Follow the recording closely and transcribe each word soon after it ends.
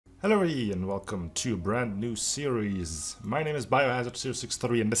Hello and welcome to a brand new series. My name is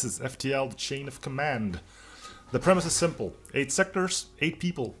Biohazard063 and this is FTL, the Chain of Command. The premise is simple. 8 sectors, 8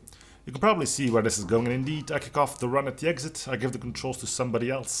 people. You can probably see where this is going, and indeed I kick off the run at the exit, I give the controls to somebody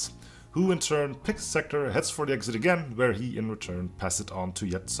else, who in turn picks a sector, heads for the exit again, where he in return passes it on to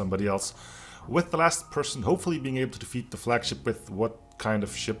yet somebody else, with the last person hopefully being able to defeat the flagship with what kind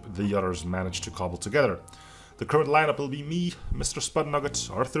of ship the others manage to cobble together. The current lineup will be me, Mr. Spud Nugget,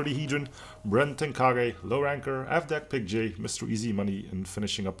 R30 Hedron, Brent Tenkage, Low Ranker, Avdak Pig J, Mr. Easy Money, and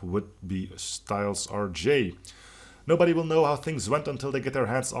finishing up would be Styles RJ. Nobody will know how things went until they get their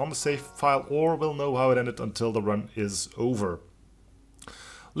hands on the save file, or will know how it ended until the run is over.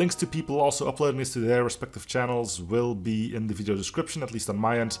 Links to people also uploading this to their respective channels will be in the video description, at least on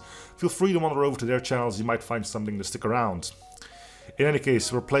my end. Feel free to wander over to their channels, you might find something to stick around. In any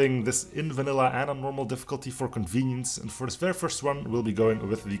case, we're playing this in vanilla and on normal difficulty for convenience, and for this very first one we'll be going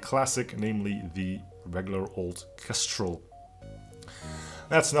with the classic, namely the regular old Kestrel.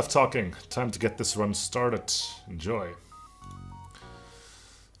 That's enough talking, time to get this run started. Enjoy.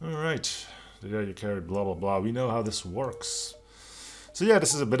 Alright, yeah, you carry blah blah blah, we know how this works. So yeah,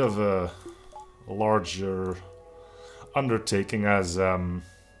 this is a bit of a larger undertaking as,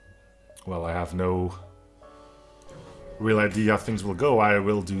 well, I have no real idea how things will go. I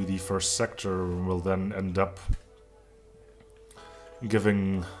will do the first sector and will then end up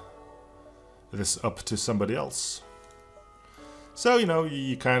giving this up to somebody else. So, you know,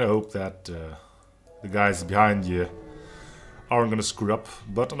 you kind of hope that the guys behind you aren't going to screw up.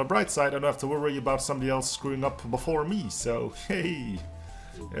 But on the bright side, I don't have to worry about somebody else screwing up before me. So, hey,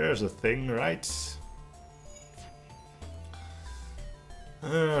 there's a thing, right?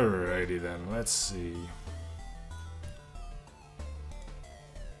 Alrighty then, let's see.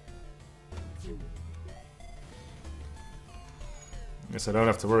 Guess I don't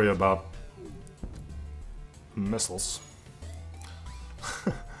have to worry about missiles.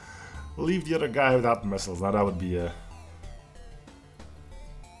 Leave the other guy without missiles. Now that would be a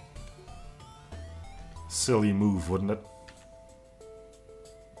silly move, wouldn't it?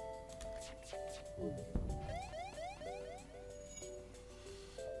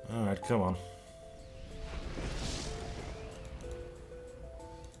 Alright, come on.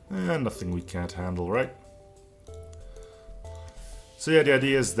 And nothing we can't handle, right? So yeah, the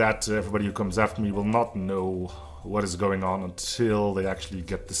idea is that everybody who comes after me will not know what is going on until they actually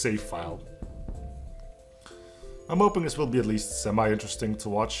get the save file. I'm hoping this will be at least semi-interesting to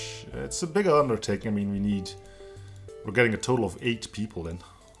watch. It's a big undertaking. I mean, we're getting a total of 8 people in.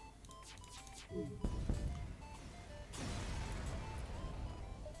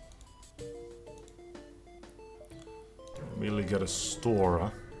 Immediately get a store, huh?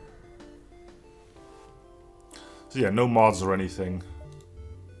 So yeah, no mods or anything.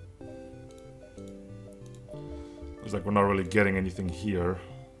 Looks like we're not really getting anything here.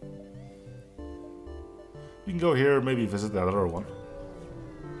 We can go here, maybe visit that other one.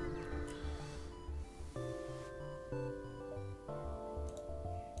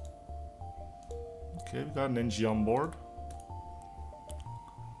 Okay, we got an NG on board.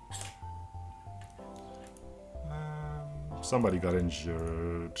 Somebody got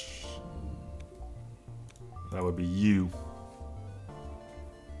injured. That would be you.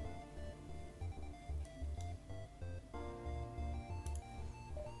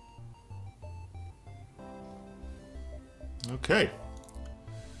 Okay.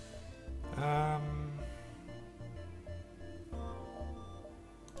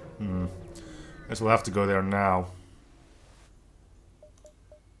 Guess we'll have to go there now.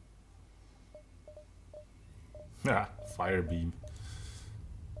 Ah, fire beam.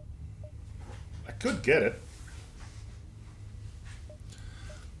 I could get it.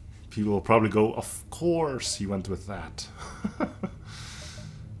 People will probably go, of course he went with that.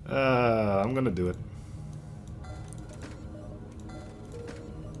 I'm gonna do it.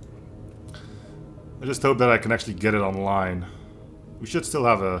 I just hope that I can actually get it online. We should still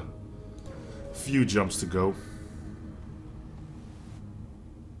have a few jumps to go.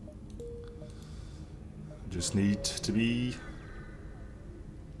 Just need to be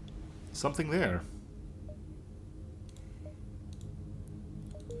something there.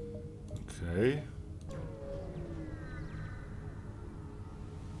 Okay.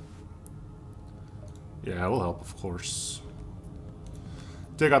 Yeah, it will help, of course.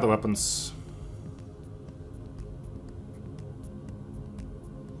 Take out the weapons.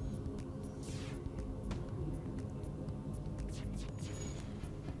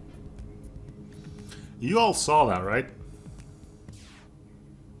 You all saw that, right?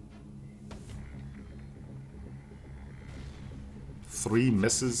 3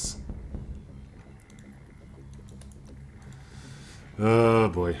 misses. Oh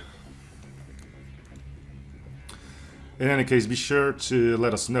boy. In any case, be sure to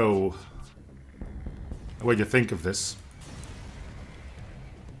let us know what you think of this.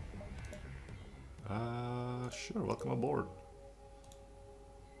 Sure, welcome aboard.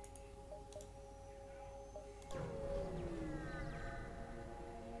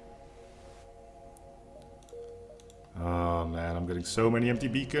 Oh man, I'm getting so many empty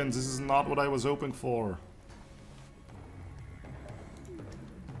beacons. This is not what I was hoping for.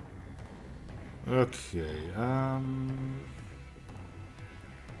 Okay,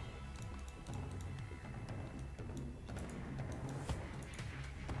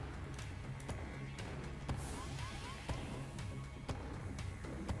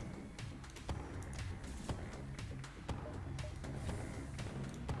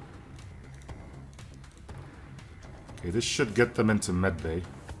 okay, this should get them into medbay.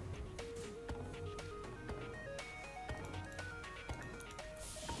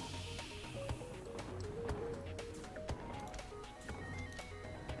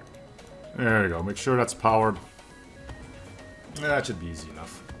 There we go, make sure that's powered. That should be easy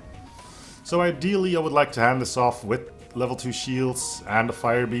enough. So ideally I would like to hand this off with level 2 shields and a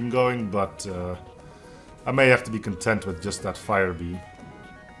fire beam going, but I may have to be content with just that fire beam.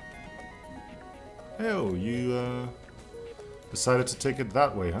 Oh, you decided to take it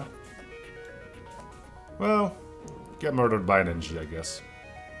that way, huh? Well, get murdered by an NG, I guess.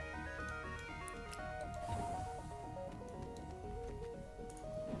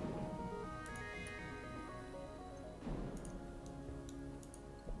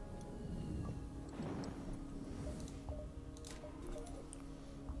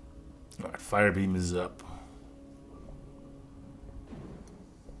 Alright, fire beam is up.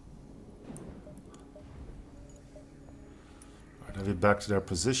 Alright, have it back to their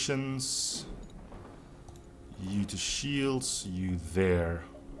positions. You to shields, you there.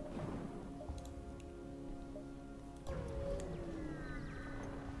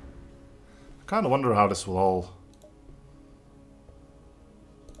 I kind of wonder how this will all...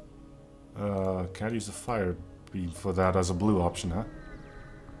 can't use the fire beam for that as a blue option, huh?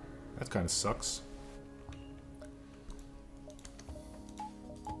 That kind of sucks.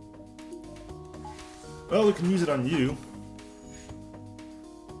 Well, we can use it on you.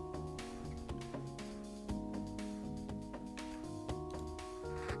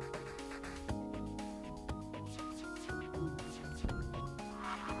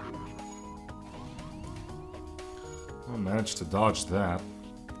 I managed to dodge that.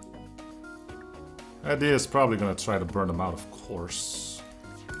 Idea is probably going to try to burn them out, of course.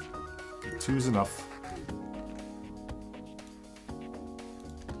 2's enough.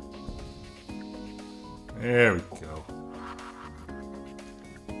 There we go.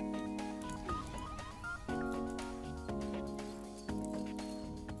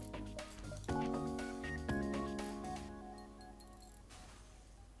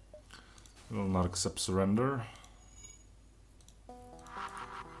 Will not accept surrender.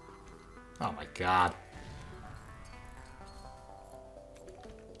 Oh my god.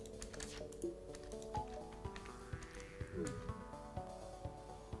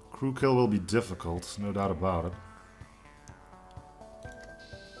 Crew kill will be difficult, no doubt about it.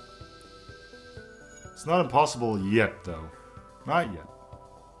 It's not impossible yet, though. Not yet.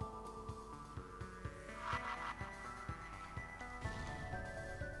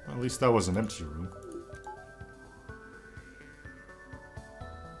 Well, at least that was an empty room.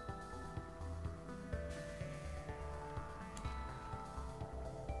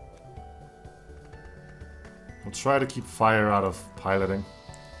 We'll try to keep fire out of piloting.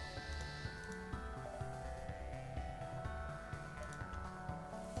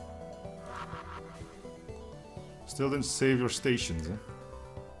 Still didn't save your stations, eh?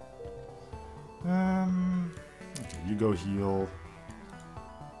 Okay, you go heal.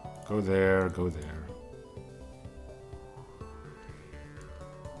 Go there, go there.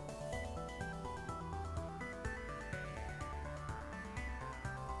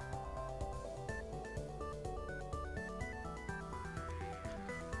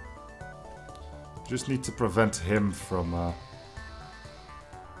 Just need to prevent him from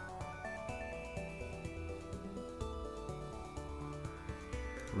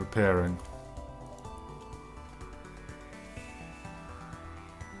repairing.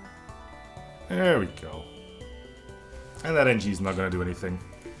 There we go. And that NG is not going to do anything.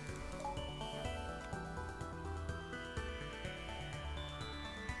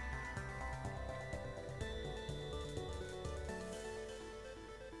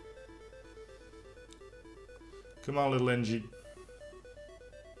 Come on, little NG.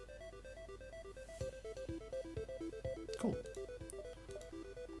 Cool.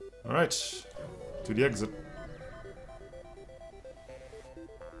 Alright, to the exit.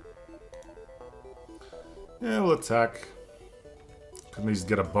 Yeah, we'll attack. Can at least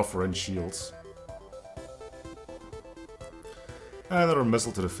get a buffer and shields. Another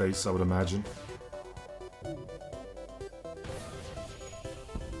missile to the face, I would imagine.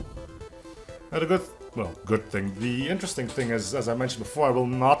 And the interesting thing is, as I mentioned before, I will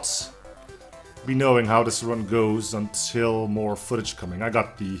not be knowing how this run goes until more footage coming. I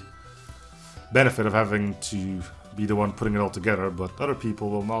got the benefit of having to be the one putting it all together, but other people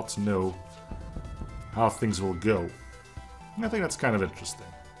will not know how things will go. And I think that's kind of interesting.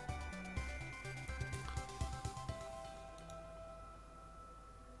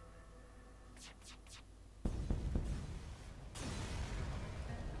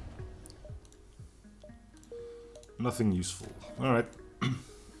 Nothing useful. Alright.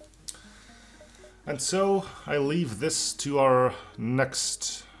 And so, I leave this to our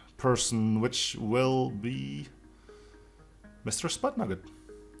next person, which will be Mr. Sputnugget.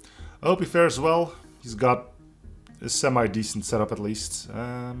 I hope he fares well. He's got a semi-decent setup at least.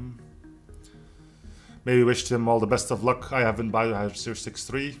 Maybe wish him all the best of luck. I have been Biohazard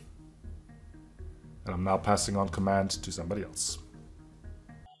 063. And I'm now passing on command to somebody else.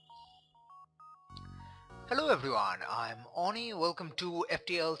 Hello everyone, I'm Oni. Welcome to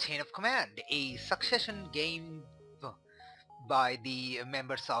FTL Chain of Command, a succession game by the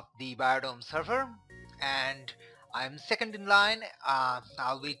members of the Biodome server, and I'm second in line.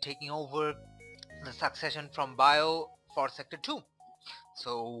 I'll be taking over the succession from Bio for Sector 2.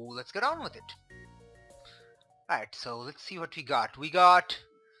 So let's get on with it. Alright, so let's see what we got. We got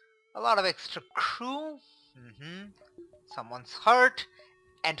a lot of extra crew. Someone's hurt,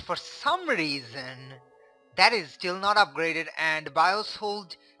 and for some reason that is still not upgraded, and Bio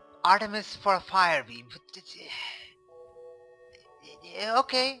sold Artemis for a fire beam.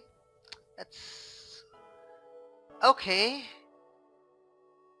 Okay, that's okay.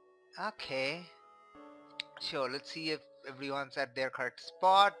 Okay, sure. Let's see if everyone's at their correct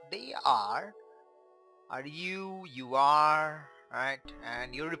spot. They are. Are you? You are. Right,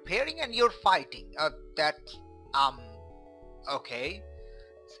 and you're repairing and you're fighting. Okay.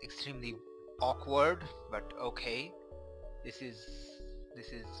 It's extremely awkward, but okay. This is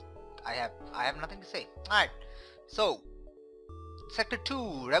I have nothing to say. Alright, so Sector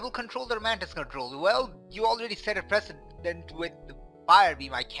 2, Rebel controlled or Mantis controlled? Well, you already set a precedent with the fire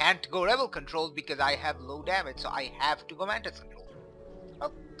beam. I can't go Rebel controlled because I have low damage, so I have to go Mantis controlled.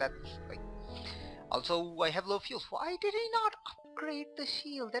 Oh, that's like, also I have low fuels. Why did he not upgrade the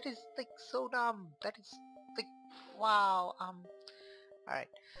shield? That is like so dumb. That is like, wow. Alright,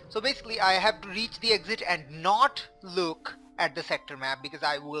 so basically I have to reach the exit and not look at the sector map because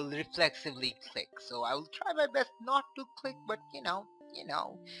I will reflexively click. So I will try my best not to click, but you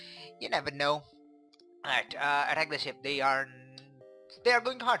never know. Alright, attack the ship. They are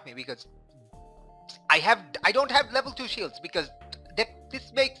going to hurt me because I don't have level 2 shields because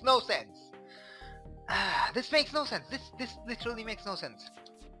this makes no sense. This makes no sense. This literally makes no sense.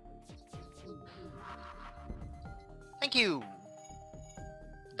 Thank you.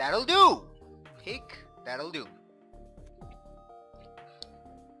 That'll do! Pig, that'll do.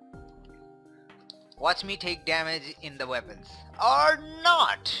 Watch me take damage in the weapons. Or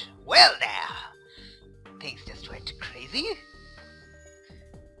not! Well now! Things just went crazy.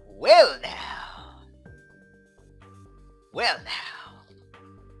 Well now! Well now!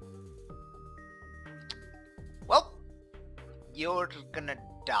 Well, you're gonna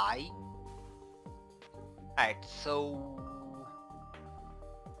die. Alright, so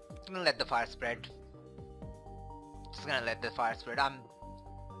I'm gonna let the fire spread. Just gonna let the fire spread.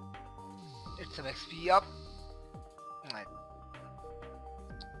 It's some XP up. Alright.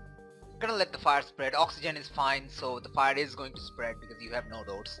 Gonna let the fire spread. Oxygen is fine, so the fire is going to spread because you have no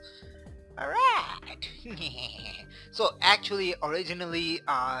doors. Alright. So actually, originally,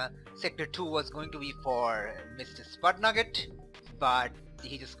 Sector 2 was going to be for Mr. Sputnugget, but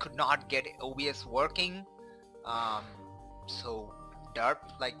he just could not get OBS working. So derp,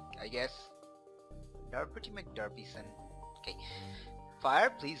 like, I guess. Derp, pretty much derpy son. Okay.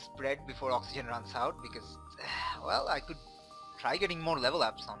 Fire, please spread before oxygen runs out because, well, I could try getting more level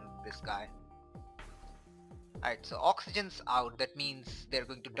ups on this guy. Alright, so oxygen's out. That means they're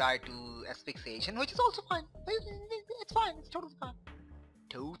going to die to asphyxiation, which is also fine. It's fine. It's totally fine.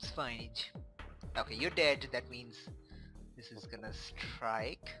 Totes fine. Okay, you're dead. That means this is gonna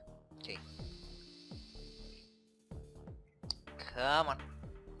strike. Okay. Come on.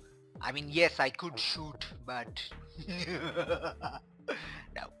 I mean, yes, I could shoot, but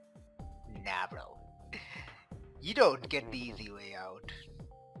no. Nah, bro. You don't get the easy way out.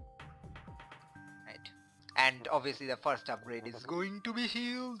 Right. And obviously the first upgrade is going to be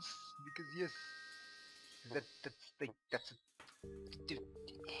shields. Because yes, that's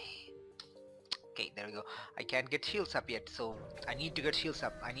okay, there we go. I can't get shields up yet, so I need to get shields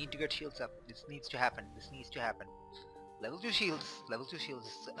up. I need to get shields up. This needs to happen. This needs to happen. Level 2 shields. Level 2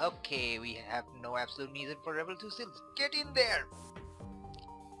 shields. Okay, we have no absolute reason for level 2 shields. Get in there!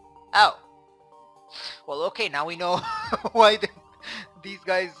 Oh. Well, okay, now we know why these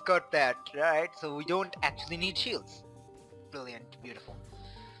guys got that, right? So we don't actually need shields. Brilliant. Beautiful.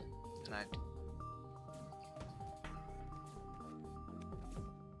 Right.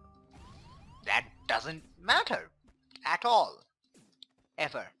 That doesn't matter at all.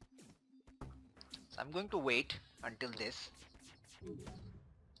 Ever. So I'm going to wait until this.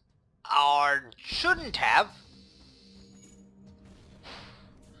 Or shouldn't have.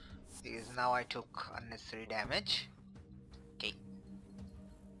 Because now I took unnecessary damage. Okay.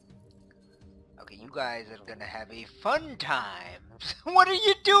 Okay, you guys are gonna have a fun time. What are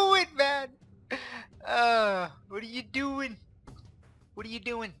you doing, man? What are you doing? What are you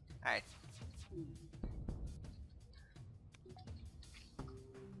doing? Alright.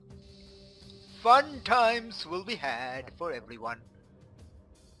 Fun times will be had for everyone.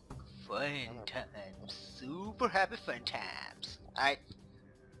 Fun times. Super happy fun times. Alright.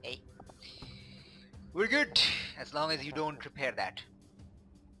 Hey. We're good. As long as you don't repair that.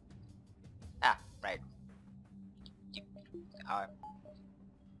 Ah, right. Alright.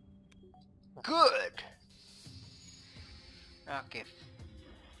 Good. Okay.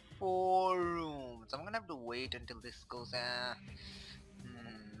 4 rooms. I'm gonna have to wait until this goes.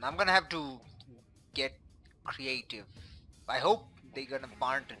 I'm gonna have to get creative. I hope they're gonna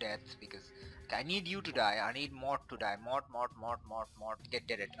burn to death because I need you to die. I need Mort to die. Mort. Get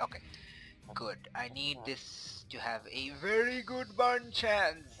dead. Okay. Good. I need this to have a very good burn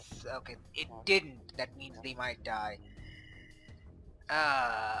chance. Okay. It didn't. That means they might die.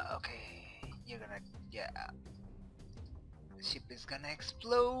 Okay. You're gonna. Yeah. The ship is gonna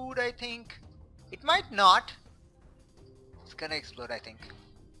explode, I think. It might not. It's gonna explode, I think.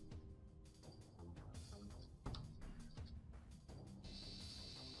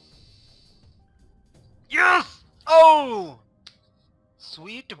 Yes! Oh!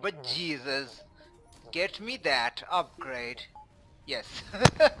 Sweet but Jesus. Get me that upgrade. Yes.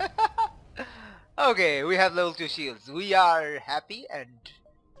 Okay, we have level 2 shields. We are happy and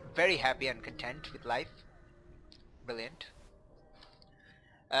very happy and content with life. Brilliant.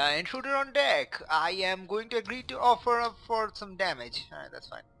 Intruder on deck. I am going to agree to offer up for some damage. Alright, that's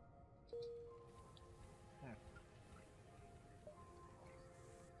fine.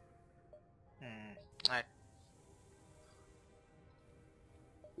 Alright.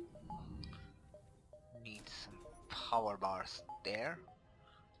 Need some power bars there.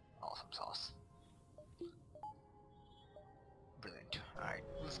 Awesome sauce. Brilliant. Alright,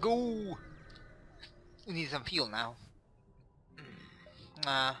 let's go! We need some fuel now.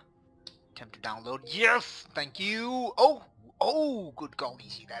 Attempt to download. Yes! Thank you! Oh! Good golly,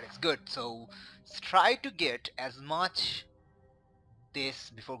 see, that is good. So, let's try to get as much this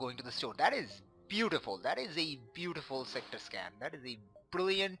before going to the store. That is beautiful. That is a beautiful sector scan. That is a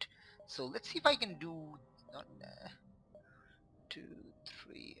brilliant. So, let's see if I can do... 2,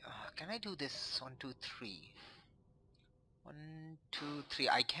 3... can I do this? 1, 2, 3. 1, 2, 3.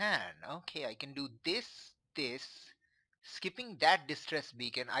 I can. Okay, I can do this. Skipping that distress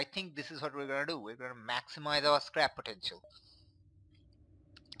beacon, I think this is what we're gonna do. We're gonna maximize our scrap potential.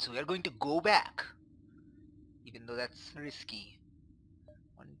 So we're going to go back, even though that's risky.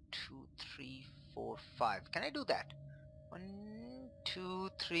 1, 2, 3, 4, 5. Can I do that? 1, 2,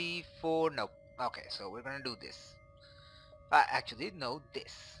 3, 4. No. Okay, so we're gonna do this. Actually, no,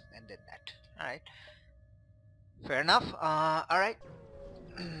 this and then that. Alright. Fair enough. Alright.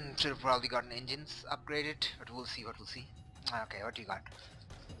 Should have probably gotten engines upgraded, but we'll see. Okay, what do you got?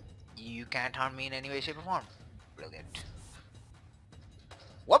 You can't harm me in any way, shape, or form. Brilliant.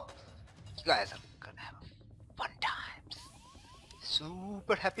 Whoop! You guys are gonna have fun times.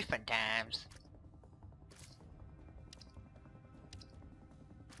 Super happy fun times.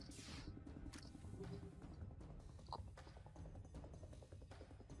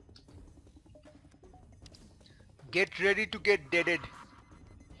 Get ready to get deaded.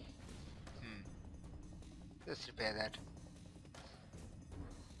 Let's repair that.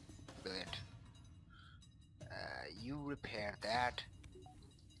 Brilliant. You repair that.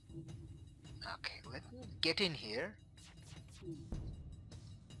 Okay, let me get in here.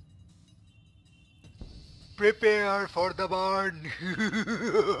 Prepare for the burn.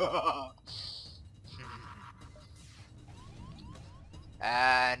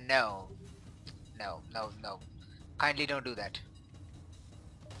 Kindly don't do that.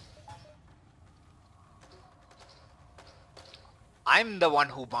 I'm the one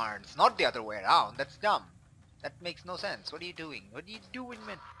who burns, not the other way around. That's dumb. That makes no sense. What are you doing? What are you doing,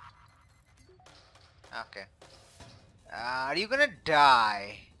 man? Okay. Are you gonna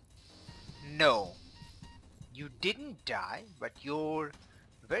die? No. You didn't die, but you're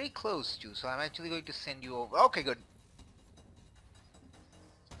very close to, so I'm actually going to send you over. Okay, good.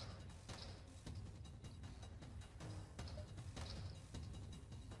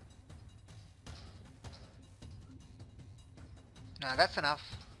 Now that's enough.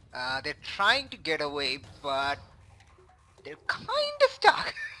 They're trying to get away, but they're kinda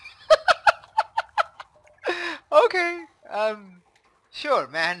stuck. Okay, sure,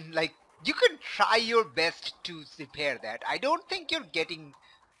 man. Like, you can try your best to repair that. I don't think you're getting,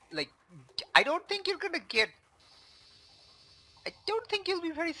 like, I don't think you're gonna get, I don't think you'll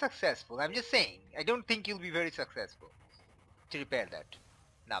be very successful. I'm just saying, I don't think you'll be very successful to repair that.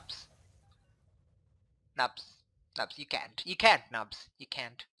 Nubs. Nubs. Nubs, you can't. You can't, Nubs. You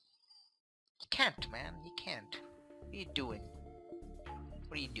can't. You can't, man. You can't. What are you doing?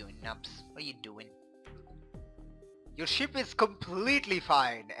 What are you doing, Nubs? What are you doing? Your ship is completely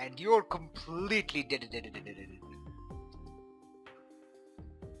fine, and you're completely dead.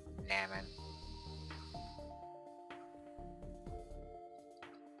 Nah, man.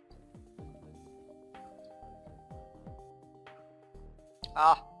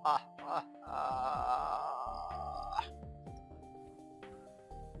 Ah, ah, ah, ah.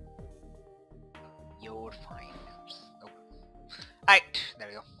 You're fine, Nubs. Nope. Alright, there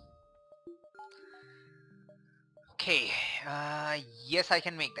we go. Okay, yes, I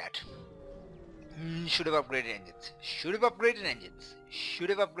can make that. Should have upgraded engines. Should have upgraded engines. Should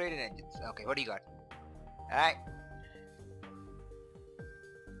have upgraded engines. Okay, what do you got? Alright.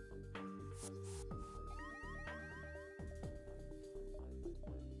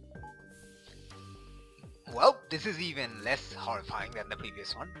 Well, this is even less horrifying than the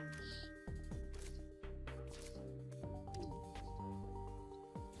previous one.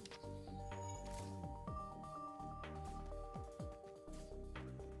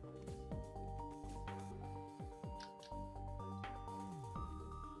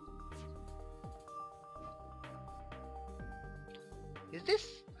 Is this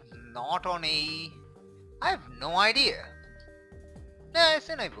not on a... I have no idea. Yeah, it's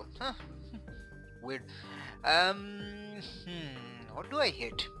enabled. Huh. Weird. What do I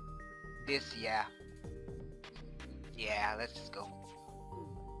hit? This, yeah. Yeah, let's just go.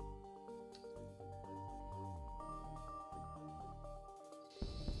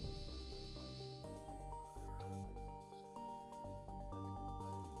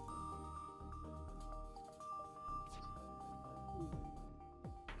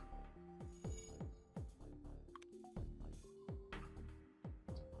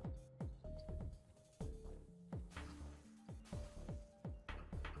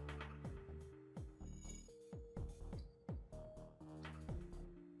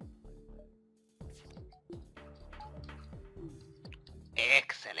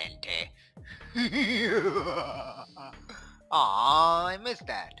 Excellent. Aw, I missed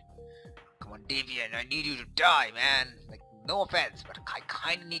that. Come on, Davian, I need you to die, man. Like, no offense, but I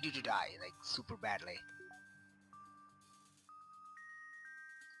kinda need you to die, like, super badly.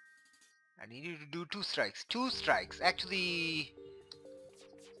 I need you to do 2 strikes. 2 strikes. Actually...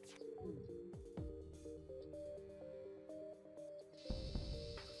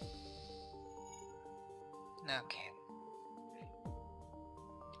 Okay.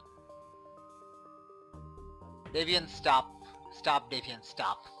 Davian, stop. Stop, Davian,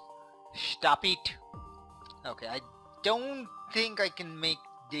 stop. Stop it. Okay, I don't think I can make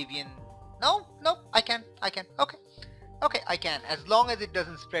Davian... No, no, I can. Okay. Okay, I can. As long as it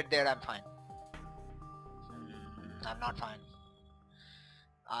doesn't spread there, I'm fine. I'm not fine.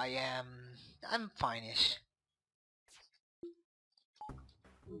 I'm fine-ish.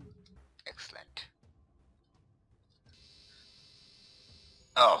 Excellent.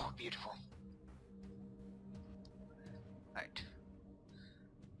 Oh, beautiful. Right.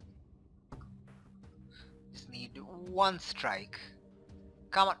 Just need 1 strike.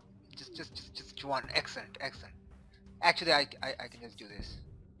 Come on. Just 1. Excellent. Actually, I can just do this.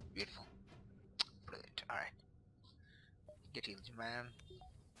 Beautiful. Brilliant. Alright. Get healed, man.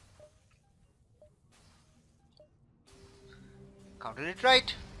 Counter it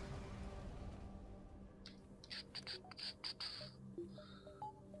right.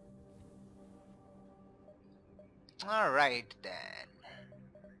 Alright then.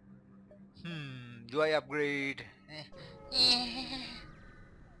 Do I upgrade?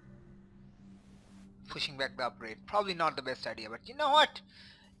 pushing back the upgrade. Probably not the best idea, but you know what?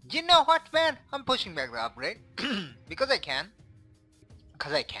 You know what, man? I'm pushing back the upgrade. Because I can.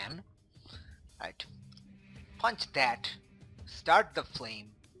 Because I can. Right. Punch that. Start the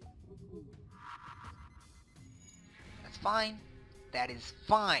flame. That's fine. That is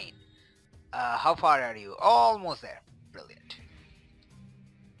fine. How far are you? Almost there. Brilliant.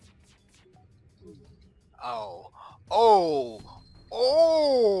 Oh. Oh.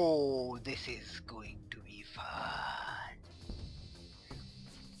 Oh. This is going to be fun.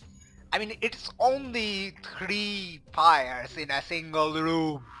 I mean, it's only 3 fires in a single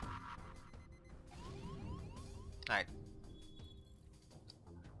room. Alright.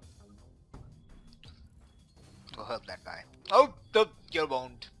 Go help that guy. Oh, you're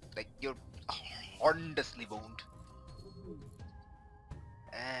wound. Like, you're horrendously wound.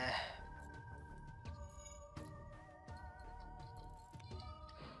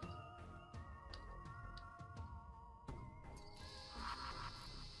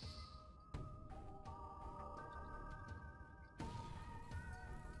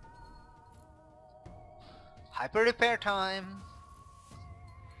 Hyper repair time.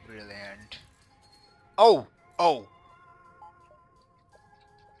 Brilliant. Oh! Oh!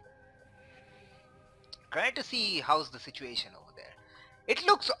 Trying to see how's the situation over there. It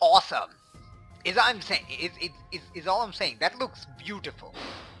looks awesome. Is all I'm saying. That looks beautiful.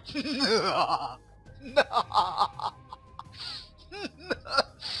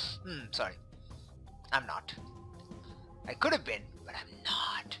 Sorry. I'm not. I could have been, but I'm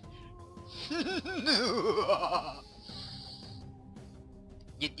not.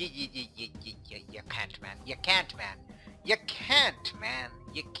 You can't, man. You can't, man. You can't, man.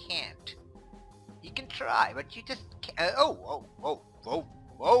 You can't. You can try, but you just can't. Whoa.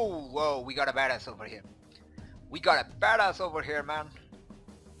 We got a badass over here. We got a badass over here, man.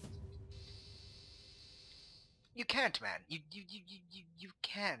 You can't, man. You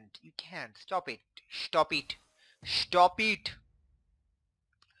can't. You can't. Stop it. Stop it. Stop it.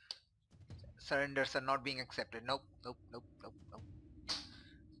 Surrenders are not being accepted. Nope.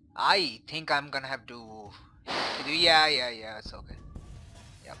 I think I'm gonna have to... Yeah, it's okay.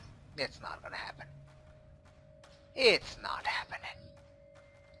 Yep, it's not gonna happen. It's not happening.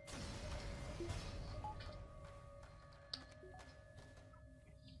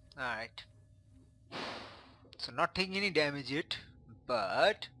 Alright. So not taking any damage yet,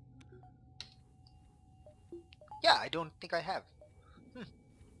 but... yeah, I don't think I have.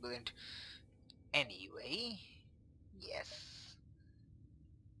 Brilliant. Anyway, yes.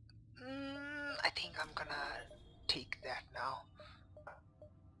 I think I'm gonna take that now.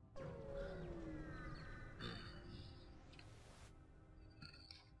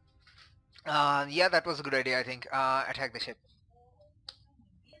 Yeah, that was a good idea, I think. Attack the ship.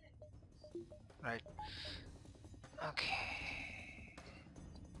 Right. Okay.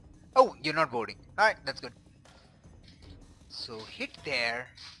 Oh, you're not boarding. Alright, that's good. So hit there.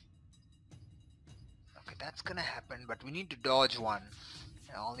 Okay, that's gonna happen, but we need to dodge one.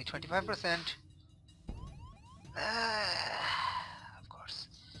 Only 25%. Of course.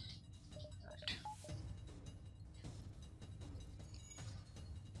 Right.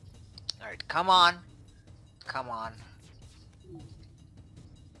 Alright, come on. Come on.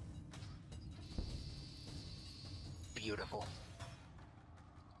 Beautiful.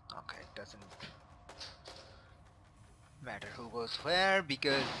 Okay, it doesn't matter who goes where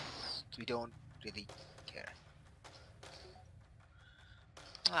because we don't really care.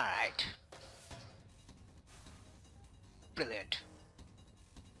 Alright. Brilliant.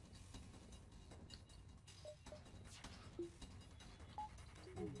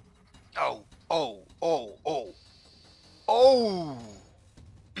 Oh.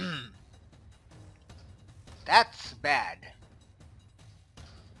 That's bad.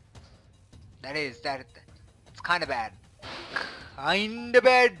 It's kinda bad. Kinda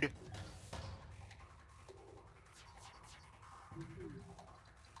bad.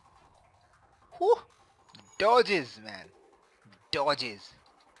 Whew. Dodges, man. Dodges.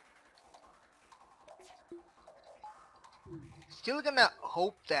 Still gonna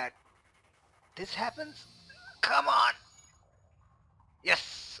hope that this happens. Come on.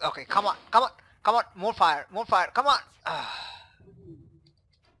 Yes. Okay, come on. More fire. Come on.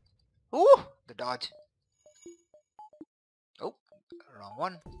 Ooh, the dodge. Oh, wrong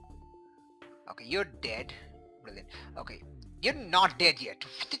one. Okay, you're dead. Brilliant. Okay, you're not dead yet.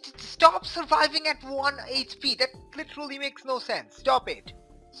 Stop surviving at 1 HP. That literally makes no sense. Stop it.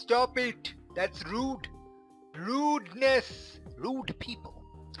 Stop it. That's rude. Rudeness. Rude people.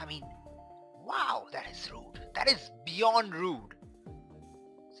 I mean, wow, that is rude. That is beyond rude.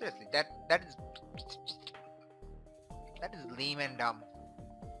 Seriously, that is lame and dumb.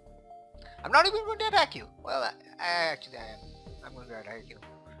 I'm not even going to attack you. Well, actually I am. I'm going to attack you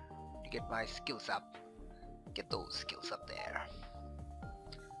to get my skills up. Get those skills up there.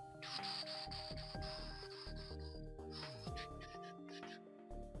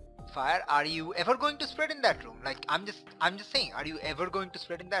 Fire, are you ever going to spread in that room? Like, I'm just saying, are you ever going to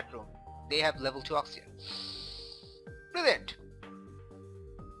spread in that room? They have level 2 oxygen. Brilliant.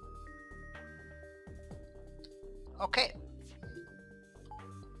 Okay.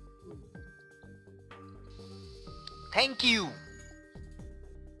 Thank you.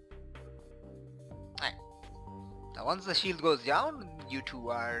 Right. Now once the shield goes down, you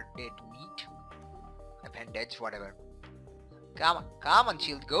two are dead meat. Appendage, whatever. Come on,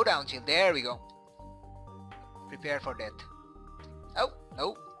 shield. Go down, shield. There we go. Prepare for death. Oh,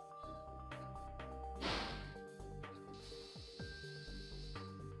 no.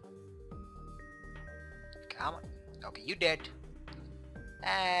 Come on. Okay, you dead.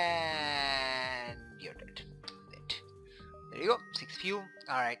 And you're dead. There you go. 6 fuel.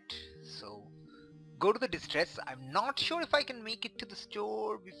 Alright. So, go to the distress. I'm not sure if I can make it to the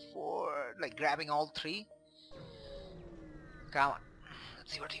store before, like, grabbing all 3. Come on.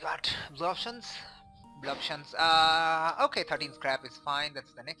 Let's see what you got. Absorptions. Absorptions. Okay, 13 scrap is fine.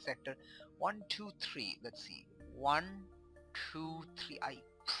 That's the next sector. 1, 2, 3. Let's see. 1, 2, 3. I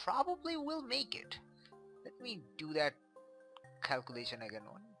probably will make it. Let me do that calculation again.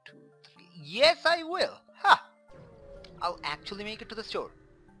 1, 2, 3. Yes, I will. Ha! I'll actually make it to the store.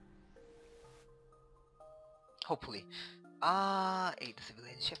 Hopefully. 8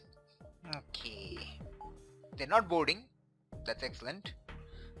 civilian ship. Okay. They're not boarding. That's excellent.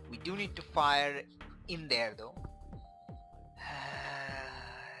 We do need to fire in there though.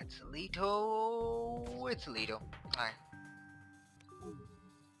 It's Alito. It's Alito. Alright.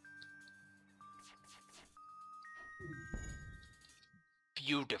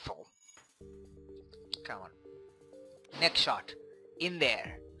 Beautiful. Come on. Next shot. In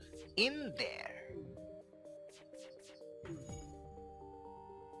there. In there.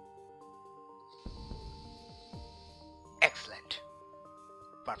 Excellent.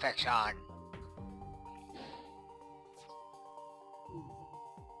 Perfection.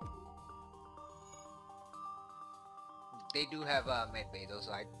 They do have a med bay though,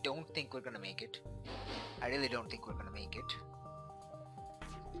 so I don't think we're gonna make it. I really don't think we're gonna make it.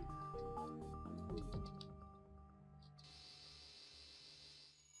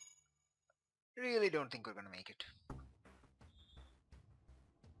 Really don't think we're gonna make it.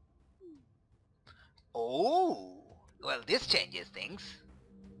 Oh, well, this changes things.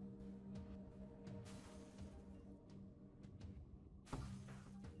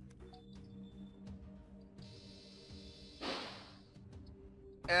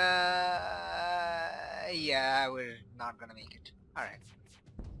 Yeah, we're not gonna make it. Alright.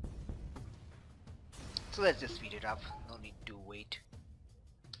 So let's just speed it up. No need to wait.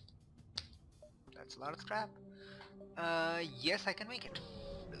 That's a lot of scrap. Yes, I can make it.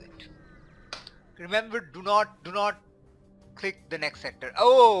 Brilliant. Remember, do not click the next sector.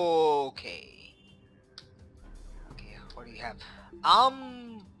 Oh, okay. Okay, what do you have?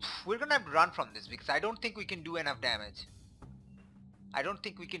 We're gonna have to run from this because I don't think we can do enough damage. I don't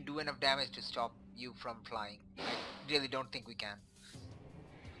think we can do enough damage to stop you from flying. I really don't think we can.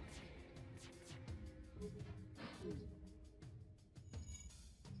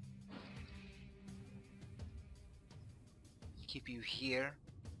 Keep you here.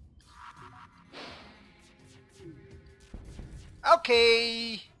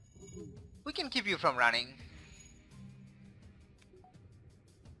 Okay, we can keep you from running.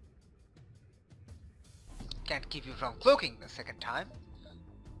 Can't keep you from cloaking the second time.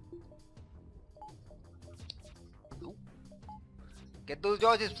 Ooh. Get those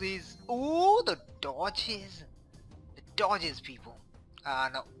dodges, please. Ooh, the dodges. The dodges, people.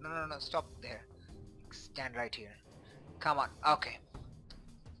 No, stop there. Stand right here. Come on, okay.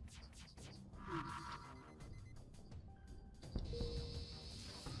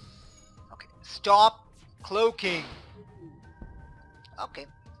 Okay, stop cloaking. Okay.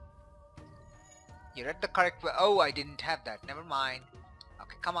 You're at the correct way. Oh, I didn't have that. Never mind.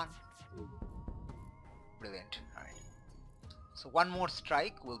 Okay, come on. Brilliant. Alright. So one more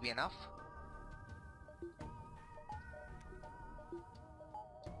strike will be enough.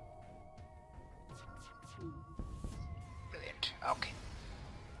 Brilliant. Okay.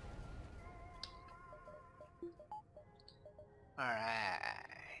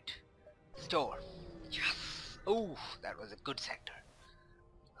 Alright. Store. Yes. Oh, that was a good sector.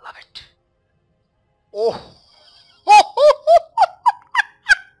 Love it. Oh.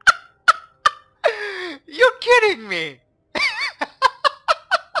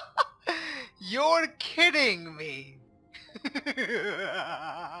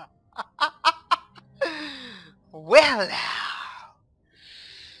 Well now.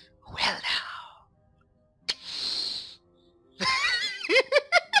 Well now.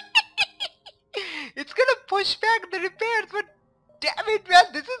 It's gonna push back the repairs, but damn it, man,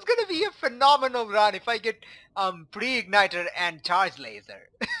 this is gonna be a phenomenal run if I get pre-igniter and charge laser.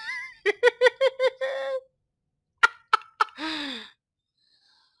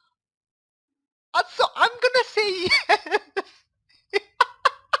 So I'm gonna say yes.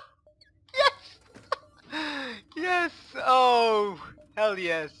 Yes. Yes. Oh, hell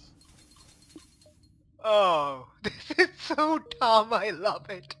yes. Oh, this is so dumb. I love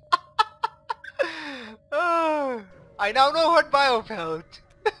it. Oh, I now know what Bio felt.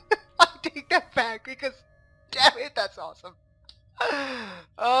 I take that back because, damn it, that's awesome.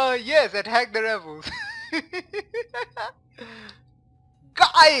 Yes, attack the rebels.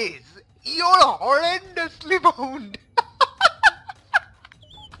 Guys, you're horrendously boned.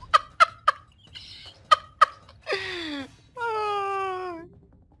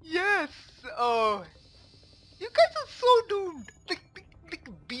 Yes. Oh, you guys are so doomed. Like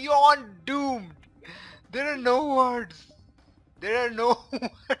beyond doomed. There are no words. There are no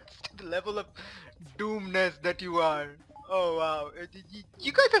words to the level of doomness that you are. Oh wow.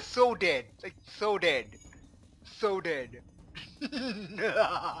 You guys are so dead. Like so dead. So dead.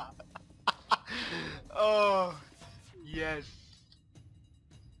 Oh, yes.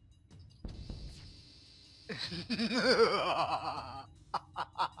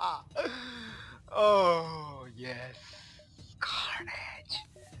 Oh, yes. Carnage.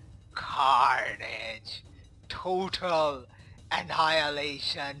 Carnage. Total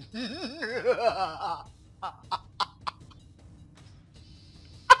annihilation.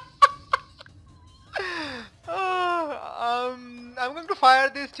 I'm going to fire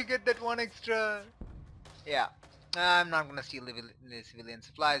this to get that one extra. Yeah. I'm not going to steal the civilian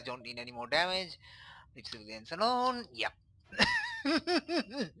supplies. Don't need any more damage. Leave civilians alone. Yep.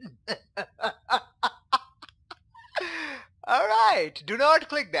 Alright. Do not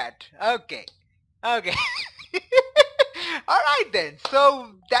click that. Okay. Okay. Alright then.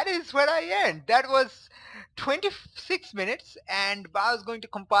 So that is where I end. That was 26 minutes and Bao's going to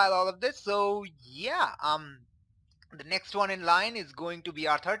compile all of this. So yeah. The next one in line is going to be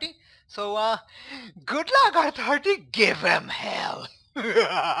R30. So good luck R30. Give him hell.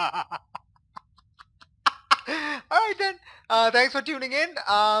 Alright then. Thanks for tuning in.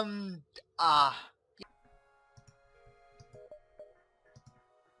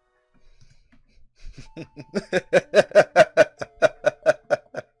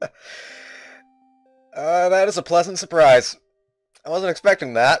 That is a pleasant surprise. I wasn't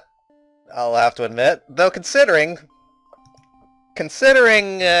expecting that, I'll have to admit. Though considering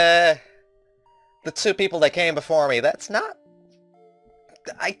the two people that came before me, that's not...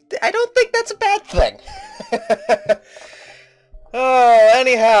 I don't think that's a bad thing. Oh,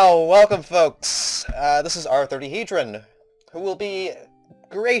 anyhow, welcome folks. This is R30 Hedron, who will be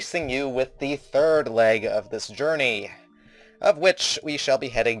gracing you with the third leg of this journey, of which we shall be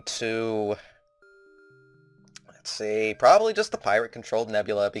heading to... Let's see, probably just the pirate-controlled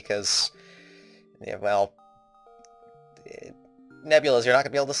nebula, because, yeah, well, nebulas, you're not going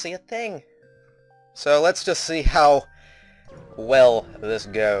to be able to see a thing. So let's just see how well this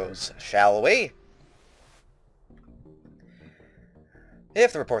goes, shall we?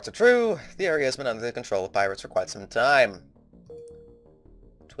 If the reports are true, the area has been under the control of pirates for quite some time.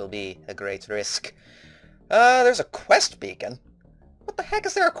 It will be a great risk. There's a quest beacon? What the heck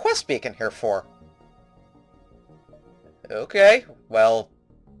is there a quest beacon here for? Okay, well,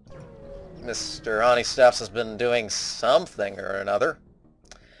 Mr. Honeystuffs has been doing something or another.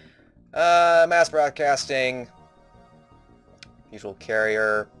 Mass broadcasting, usual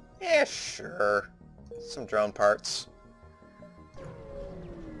carrier, sure, some drone parts.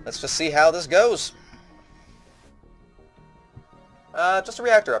 Let's just see how this goes. Just a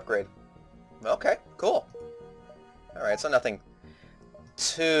reactor upgrade. Okay, cool. Alright, so nothing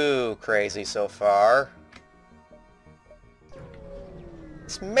too crazy so far.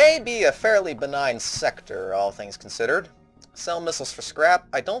 This may be a fairly benign sector, all things considered. Sell missiles for scrap.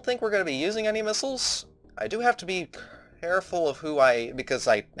 I don't think we're going to be using any missiles. I do have to be careful of who because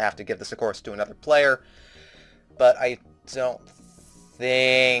I have to give this, of course, to another player. But I don't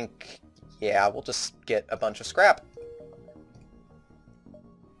think... Yeah, we'll just get a bunch of scrap.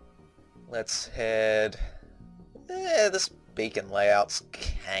 Let's head... this beacon layout's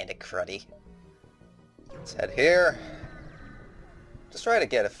kinda cruddy. Let's head here. Just try to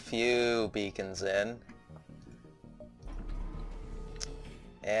get a few beacons in.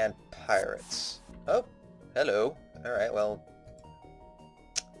 And pirates. Oh, hello. Alright, well,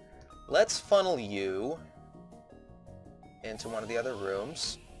 let's funnel you into one of the other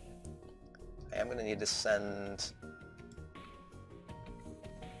rooms. I am going to need to send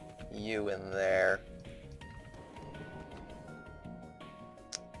you in there.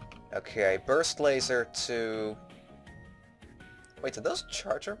 Okay, burst laser to... Wait, did those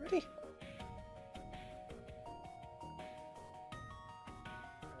charge already?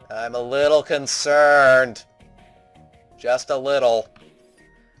 I'm a little concerned. Just a little.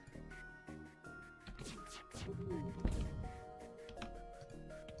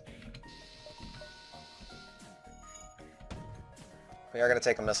 We are going to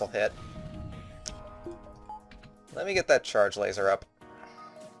take a missile hit. Let me get that charge laser up.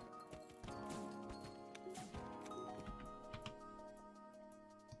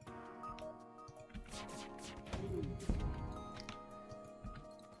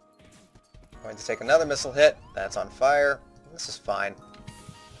 Going to take another missile hit. That's on fire. This is fine.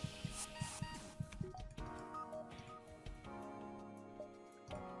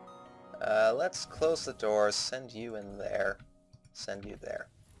 Let's close the doors. Send you in there. Send you there.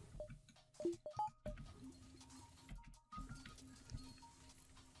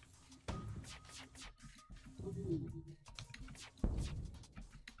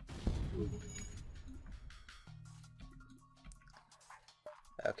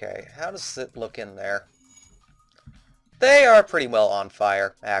 Okay, how does it look in there? They are pretty well on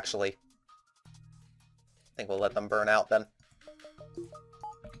fire, actually. I think we'll let them burn out then.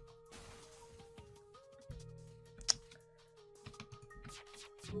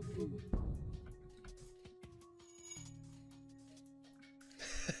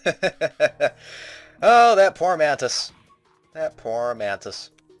 Oh, that poor mantis. That poor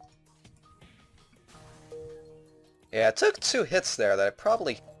mantis. Yeah, it took 2 hits there that I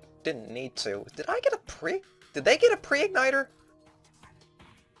probably didn't need to. Did I get a pre... Did they get a pre-igniter?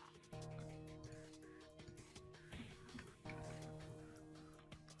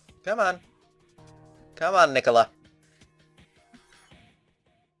 Come on. Come on, Nicola.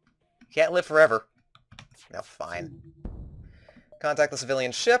 Can't live forever. Now, fine. Contact the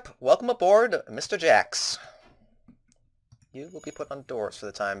civilian ship. Welcome aboard, Mr. Jax. You will be put on doors for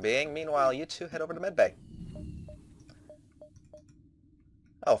the time being. Meanwhile, you two head over to medbay.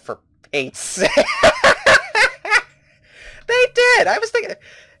 Oh, for Pete's sake. They did! I was thinking...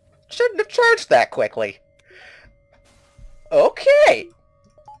 Shouldn't have charged that quickly. Okay.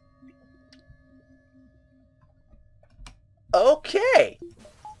 Okay.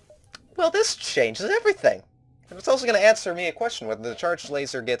 Well, this changes everything. And it's also going to answer me a question whether the charged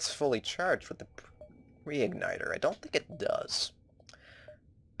laser gets fully charged with the reigniter. I don't think it does.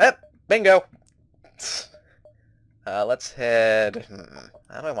 Bingo! Let's head...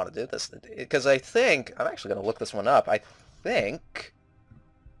 How do I want to do this? Because I think... I'm actually going to look this one up. I think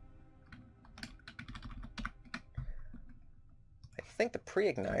the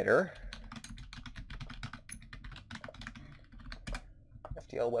pre-igniter...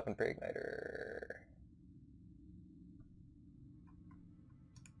 FTL weapon pre-igniter...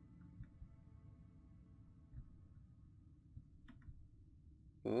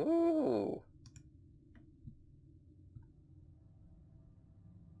 Ooh.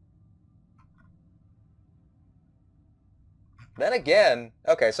 Then again,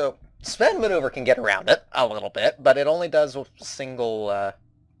 okay, so spin maneuver can get around it a little bit, but it only does a single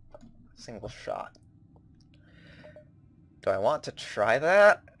shot. Do I want to try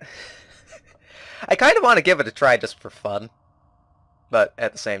that? I kind of want to give it a try just for fun, but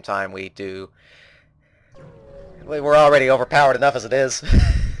at the same time we're already overpowered enough as it is.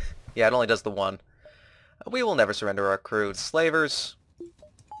 Yeah, it only does the one. We will never surrender our crew to slavers.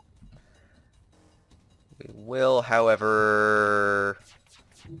 We will, however,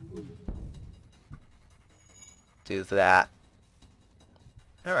 do that.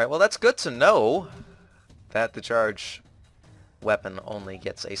 Alright, well that's good to know that the charge weapon only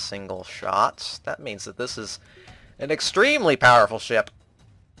gets a single shot. That means that this is an extremely powerful ship.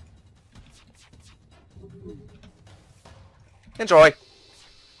 Enjoy!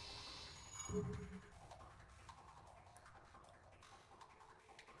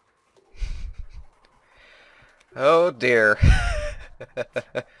 Oh dear.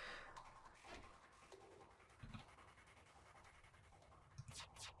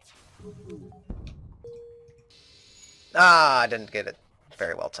 I didn't get it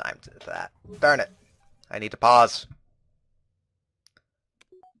very well timed to that. Darn it. I need to pause.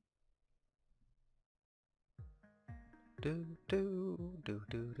 Do do do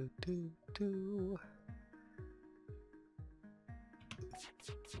do do do do.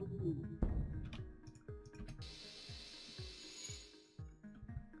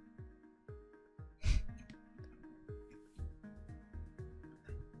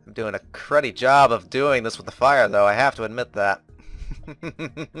 I'm doing a cruddy job of doing this with the fire, though. I have to admit that.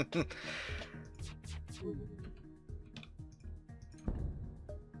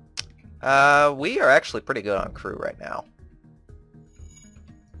 We are actually pretty good on crew right now.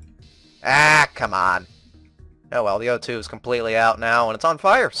 Ah, come on. Oh well, the O2 is completely out now, and it's on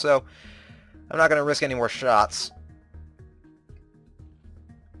fire, so I'm not going to risk any more shots.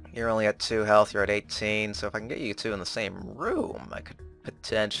 You're only at 2 health, you're at 18, so if I can get you two in the same room, I could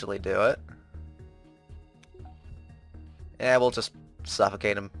potentially do it. Yeah, we'll just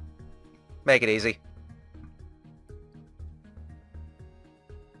suffocate him. Make it easy.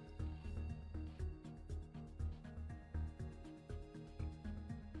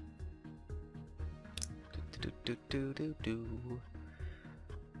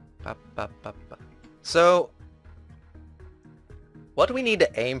 So, what do we need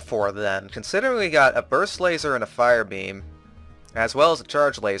to aim for then? Considering we got a burst laser and a fire beam, as well as a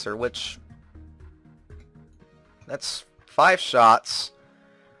charge laser, which that's 5 shots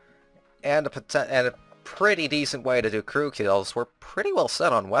and a pretty decent way to do crew kills. We're pretty well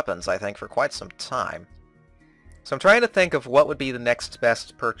set on weapons, I think, for quite some time. So I'm trying to think of what would be the next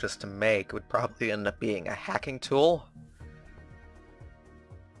best purchase to make. It would probably end up being a hacking tool.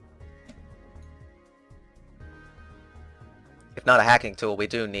 If not a hacking tool, we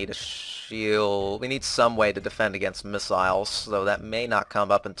do need a shield. We need some way to defend against missiles, though that may not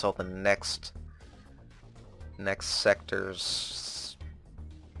come up until the next sectors.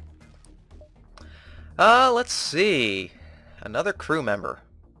 Let's see. Another crew member.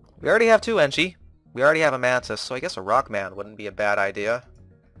 We already have 2 Enchi. We already have a Mantis, so I guess a Rockman wouldn't be a bad idea.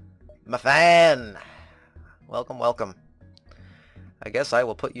 My fan! Welcome, welcome. I guess I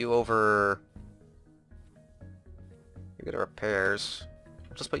will put you over... You're good at repairs.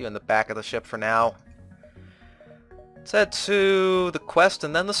 I'll just put you in the back of the ship for now. Let's head to the quest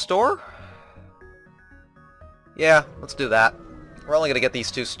and then the store? Yeah, let's do that. We're only going to get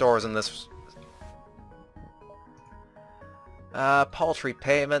these 2 stores in this... paltry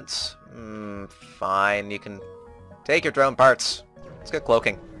payments. Fine, you can take your drone parts. Let's get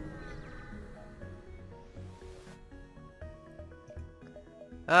cloaking.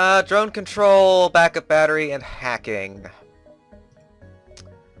 Drone control, backup battery, and hacking.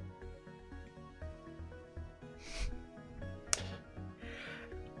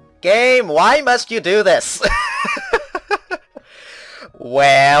 Game, why must you do this?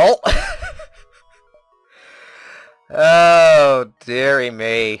 Well... Oh, dearie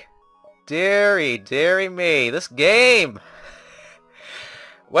me. Dearie me. This game!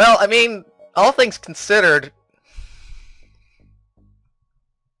 Well, I mean, all things considered...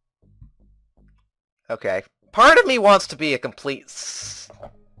 Okay. Part of me wants to be a complete...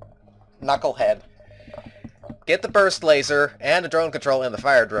 knucklehead. Get the burst laser and a drone control in the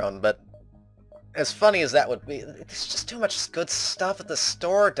fire drone, but... as funny as that would be, there's just too much good stuff at the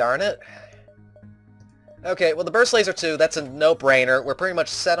store, darn it. Okay, well the burst laser 2, that's a no-brainer. We're pretty much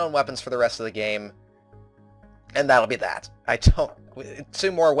set on weapons for the rest of the game. And that'll be that.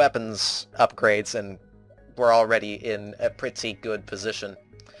 2 more weapons upgrades and we're already in a pretty good position.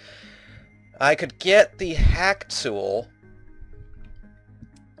 I could get the hack tool,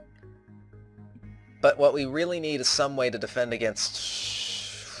 but what we really need is some way to defend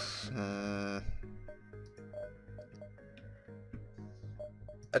against...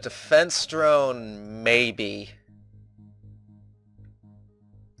 A defense drone, maybe.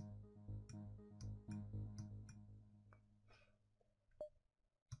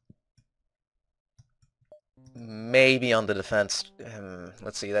 Maybe on the defense...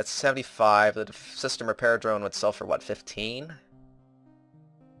 let's see, that's 75. The system repair drone would sell for, what, 15?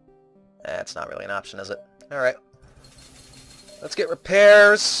 That's not really an option, is it? Alright. Let's get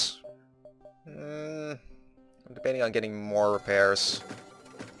repairs. I'm debating on getting more repairs.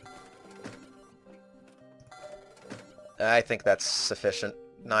 I think that's sufficient.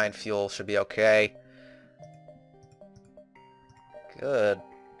 9 fuel should be okay. Good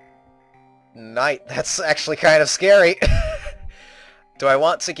night. That's actually kind of scary. Do I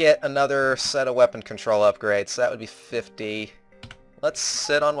want to get another set of weapon control upgrades? That would be 50. Let's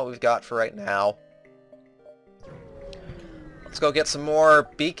sit on what we've got for right now. Let's go get some more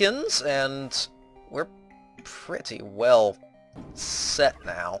beacons, and we're pretty well set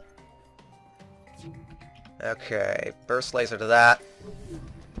now. Okay, burst laser to that.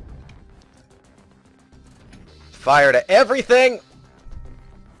 Fire to everything!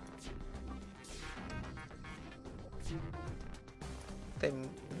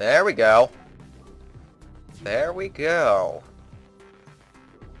 There we go. There we go.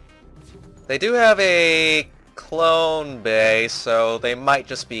 They do have a clone bay, so they might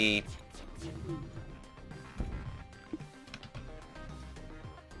just be...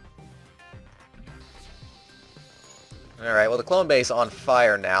 Alright, well the clone bay's on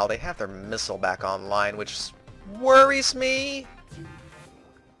fire now. They have their missile back online, which worries me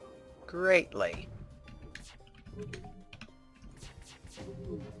greatly.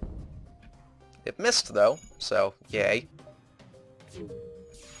 It missed though, so yay.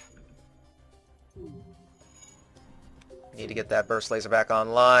 Need to get that burst laser back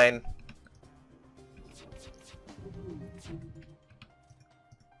online.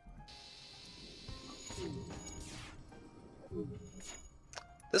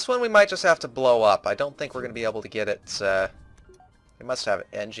 This one we might just have to blow up. I don't think we're going to be able to get it... we must have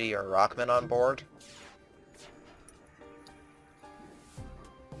NG or Rockman on board.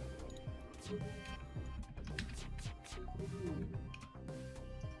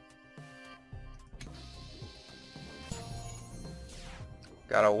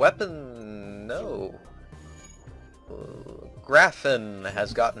 Got a weapon? No. Graffin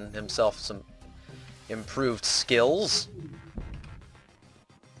has gotten himself some improved skills.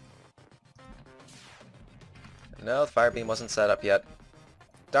 No, the fire beam wasn't set up yet.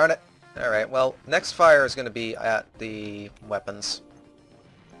 Darn it. Alright, well, next fire is going to be at the weapons.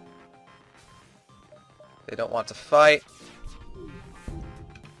 They don't want to fight.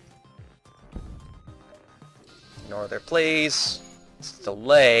 Ignore their pleas. It's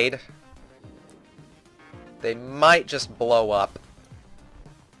delayed. They might just blow up.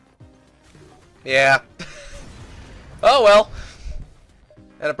 Yeah. Oh well.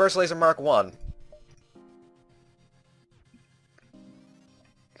 And a Burst Laser Mark 1.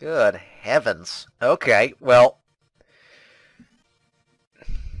 Good heavens. Okay, well...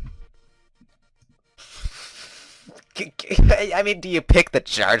 I mean, do you pick the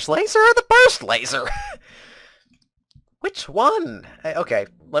charge laser or the burst laser? Which one? Okay,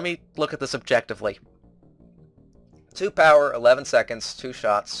 let me look at this objectively. 2 power, 11 seconds, 2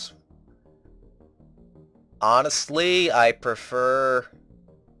 shots. Honestly, I prefer...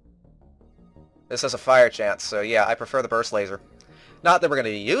 This has a fire chance, so yeah, I prefer the burst laser. Not that we're going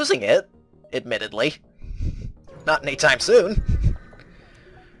to be using it, admittedly. Not anytime soon.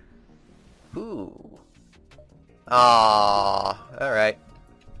 Ooh. Aww. Alright.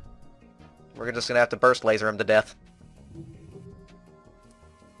 We're just going to have to burst laser him to death.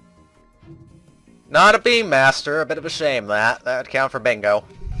 Not a beam master, a bit of a shame that. That would count for bingo.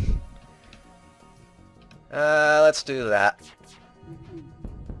 Let's do that.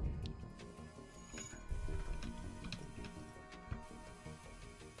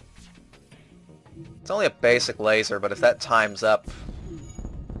 It's only a basic laser, but if that time's up...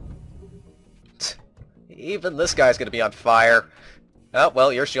 Even this guy's gonna be on fire. Oh,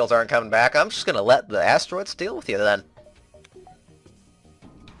 well, your shields aren't coming back. I'm just gonna let the asteroids deal with you then.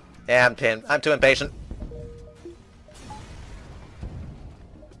 Yeah, I'm too impatient.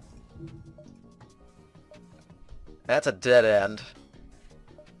 That's a dead end.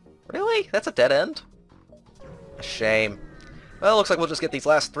 Really? That's a dead end? A shame. Well, looks like we'll just get these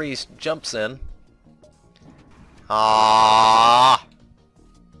last 3 jumps in. Ah!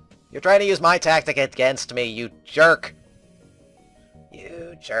 You're trying to use my tactic against me, you jerk!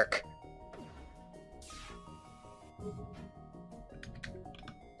 You jerk.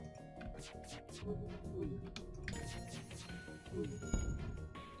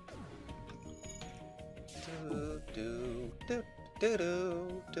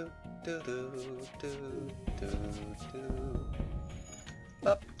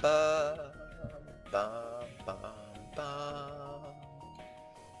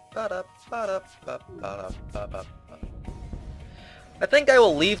 I think I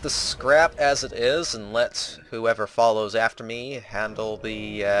will leave the scrap as it is and let whoever follows after me handle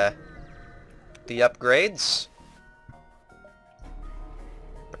the upgrades.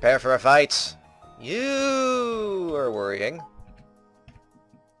 Prepare for a fight. You are worrying.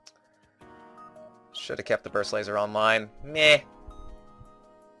 Should have kept the burst laser online. Meh.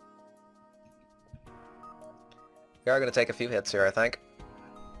 We are going to take a few hits here, I think.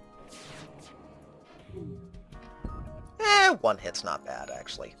 1 hit's not bad,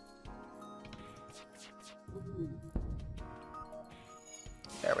 actually.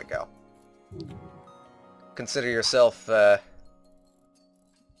 There we go. Consider yourself,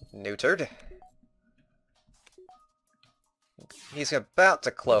 neutered. He's about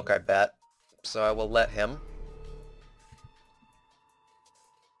to cloak, I bet. So I will let him.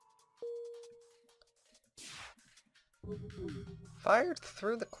 Fired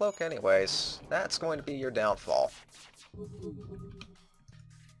through the cloak anyways. That's going to be your downfall.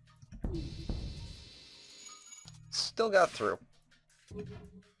 still got through.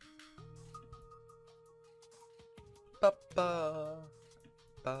 Ba-ba,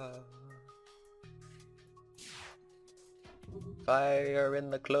 ba. Fire in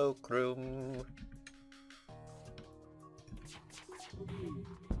the cloakroom.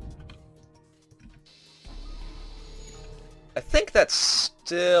 I think that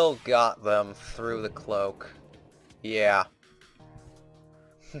still got them through the cloak. Yeah.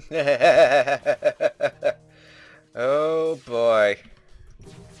 Oh boy.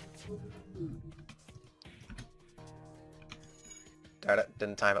 Darn it,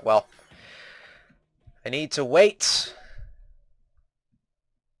 didn't time it well. I need to wait.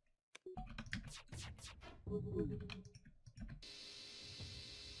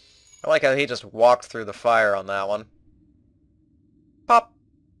 I like how he just walked through the fire on that one. Pop!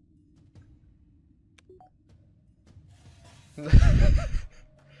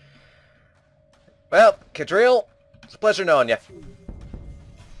 Well, Cadriel, it's a pleasure knowing you.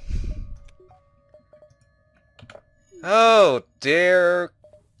 Oh dear.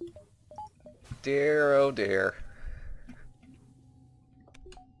 Dear, oh dear.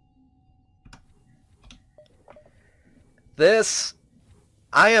 This...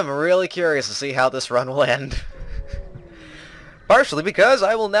 I am really curious to see how this run will end. Partially because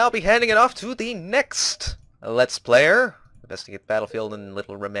I will now be handing it off to the next Let's Player. Investigate Battlefield and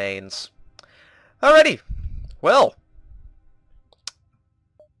Little Remains. Alrighty. Well.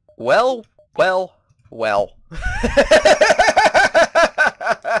 Well.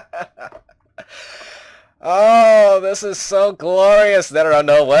 Oh, this is so glorious. There are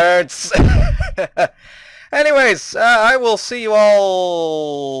no words. Anyways, I will see you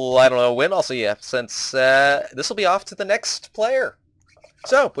all, I don't know when I'll see you, since this will be off to the next player.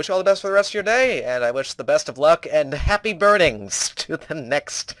 So, wish you all the best for the rest of your day, and I wish the best of luck and happy burnings to the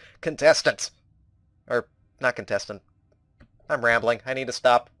next contestant. Or, not contestant. I'm rambling. I need to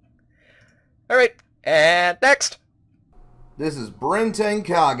stop. Alright, and next! This is Brenten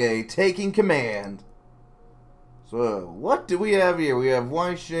Kage taking command. So, what do we have here? We have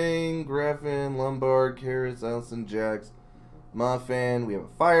Weisheng, Graffin, Lombard, Karras, Allison, Jax, Muffin. We have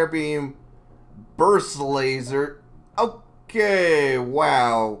a Fire Beam, Burst Laser. Okay,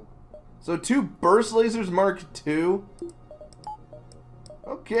 wow. So 2 Burst Lasers Mark II.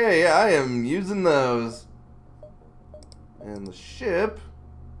 Okay, yeah, I am using those. And the ship.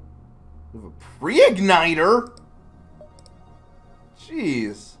 We have a Pre-Igniter.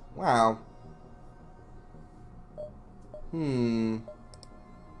 Jeez, wow.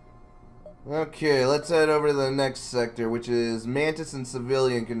 Okay, let's head over to the next sector, which is Mantis and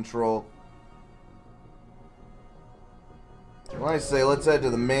Civilian Control. When I say let's head to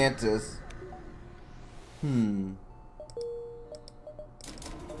the Mantis.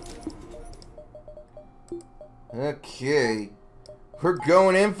 Okay. We're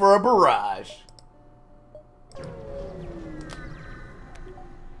going in for a barrage.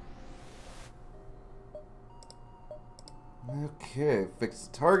 Okay, fix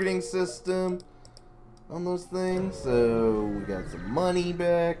the targeting system on those things, so we got some money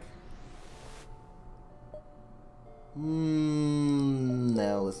back.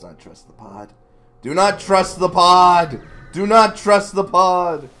 Now let's not trust the pod. Do not trust the pod! Do not trust the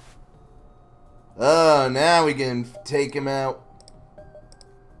pod! Oh, now we can take him out.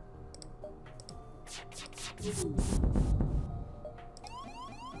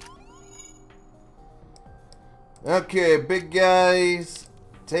 Okay, big guys,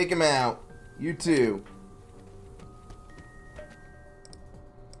 take him out. You too.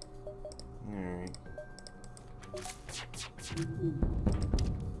 Alright.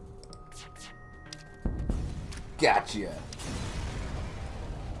 Gotcha.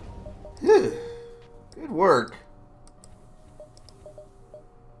 Good work.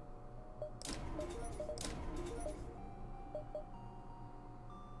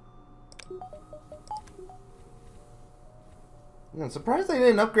 I'm surprised they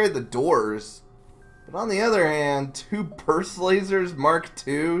didn't upgrade the doors. But on the other hand, 2 burst lasers Mark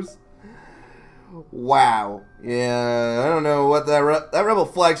IIs? Wow. Yeah, I don't know what that Rebel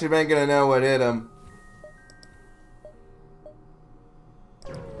flagship ain't gonna know what hit him.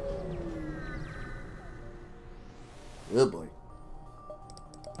 Oh boy.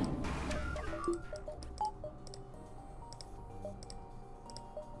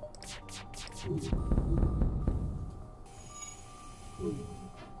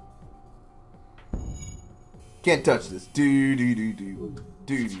 Can't touch this. Do.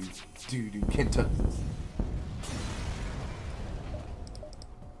 Can't touch this.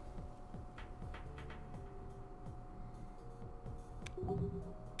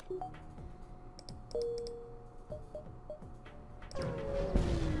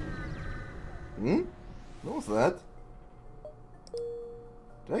 Hmm? What was that?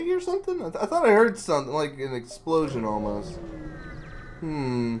 Did I hear something? I thought I heard something, like an explosion almost.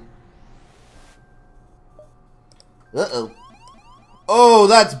 Uh-oh. Oh,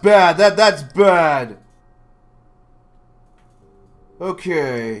 that's bad. That's bad.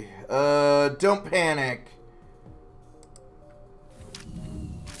 Okay. Don't panic.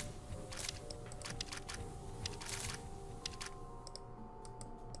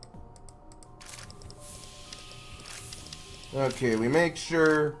 Okay, we make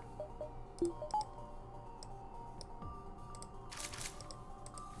sure.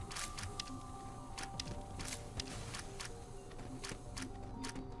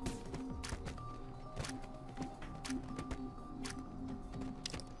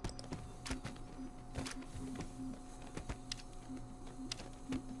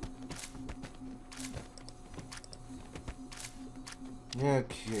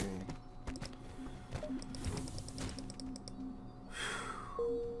 Okay.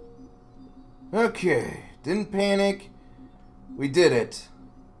 Okay, didn't panic. We did it.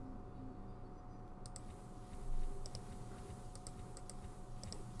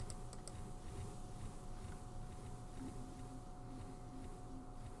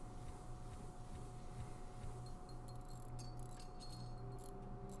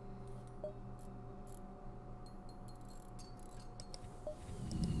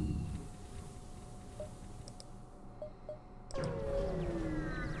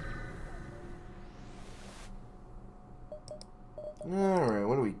 Alright,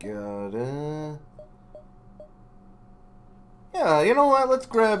 what do we got? Yeah, you know what? Let's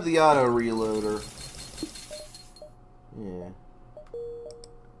grab the auto reloader. Yeah.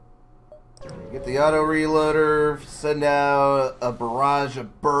 Get the auto reloader, send out a barrage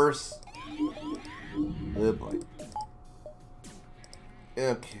of bursts. Oh boy.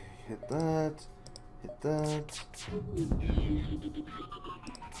 Okay, hit that. Hit that.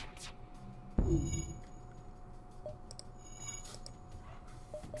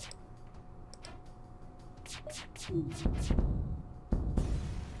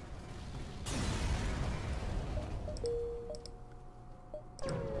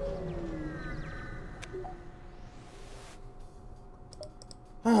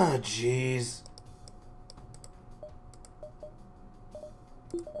 Ah, jeez.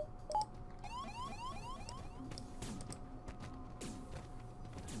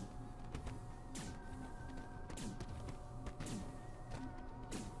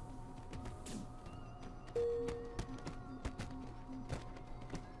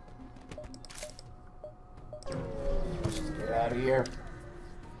 Let's just get out of here.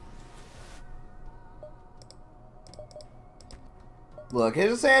 Look,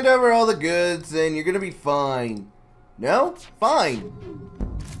 just hand over all the goods and you're gonna be fine. No? Fine.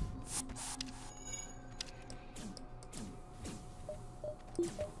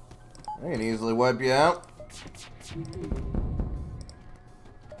 I can easily wipe you out.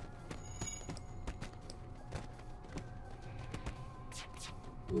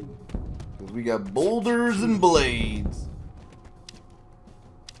 Because we got boulders and blades.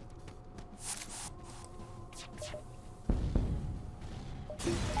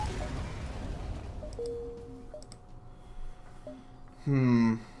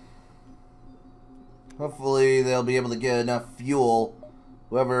 Hopefully they'll be able to get enough fuel.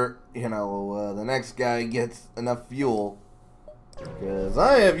 Whoever, the next guy gets enough fuel. Because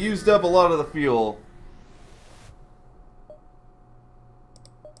I have used up a lot of the fuel.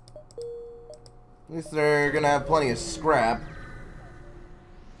 At least they're gonna have plenty of scrap.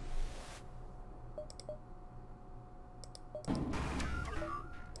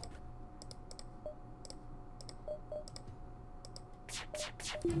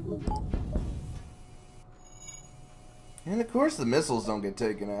 And of course the missiles don't get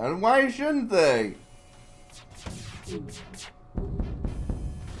taken out. Why shouldn't they?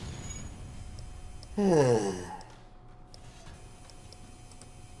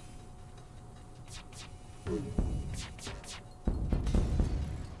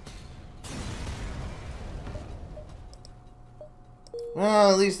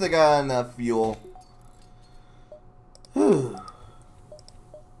 Well, at least they got enough fuel. Whew.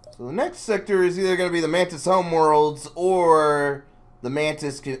 So the next sector is either going to be the Mantis homeworlds or the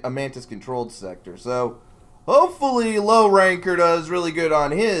a Mantis controlled sector. So hopefully Low Ranker does really good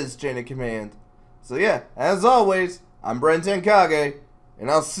on his chain of command. So yeah, as always, I'm Brent Tenkage, and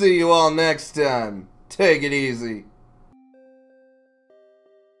I'll see you all next time. Take it easy.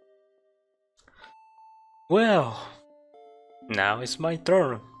 Well, now it's my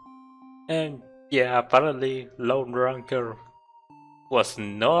turn. And Yeah, apparently Lone Ranker was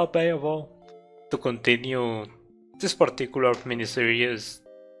not available to continue this particular miniseries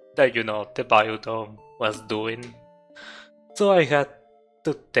that the Biodome was doing. So I had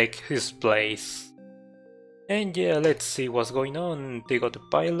to take his place. And yeah, let's see what's going on. They got the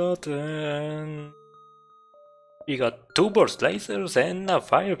pilot and we got 2 burst lasers and a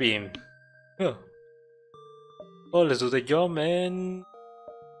fire beam. Oh. Well, let's do the jump and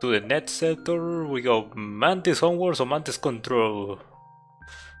to the net sector. We go Mantis onwards or Mantis control.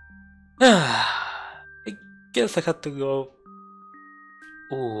 I guess I had to go.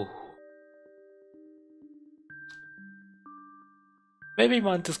 Ooh. Maybe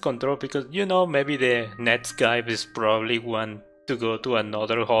Mantis control because maybe the Nets guy is probably want to go to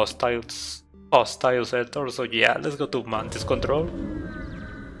another hostile sector. So yeah, let's go to Mantis control.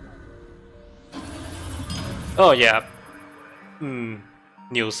 Oh yeah.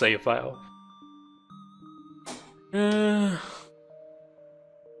 New save file.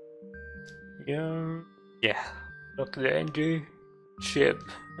 Yeah. Look the NG ship.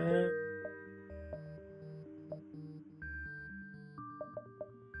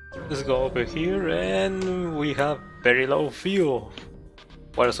 Let's go over here and we have very low fuel.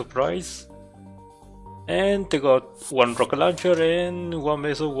 What a surprise. And they got 1 rocket launcher and 1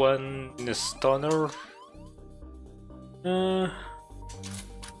 missile, 1 stunner.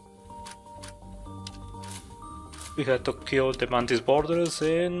 We had to kill the Mantis borders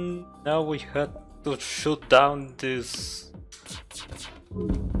and now we had to shoot down this.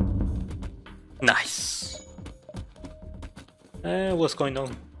 Nice. What's going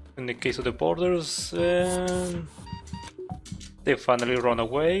on in the case of the borders? They finally run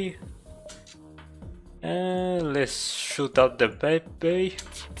away. Let's shoot out the bay.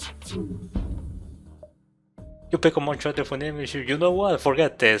 You pick a monster for enemy ship. You know what?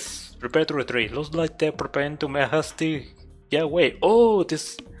 Forget this. Prepare to retreat. Looks like they're preparing to make hasty get away. Oh,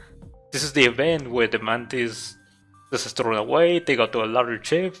 this is the event where the Mantis just run away. They got to a larger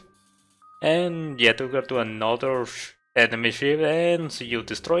ship, and yeah, they got to another enemy ship, and so you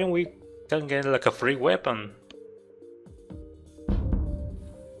destroy them, we can get like a free weapon.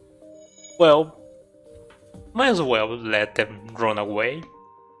 Well, might as well let them run away.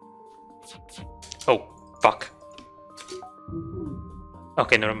 Oh, fuck.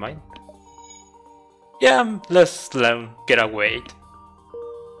 Okay, never mind. Yeah, let's let them get away.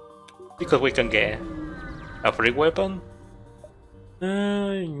 Because we can get a free weapon.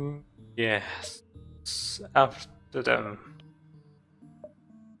 Yes. After them.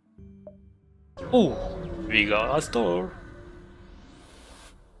 Ooh, we got a store.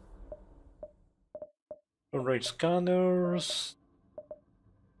 Range scanners.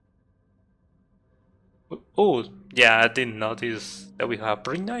 Oh, yeah, I didn't notice that we have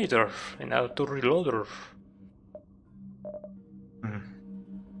Reigniter and auto reloader.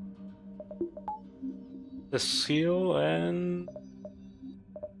 Let's heal and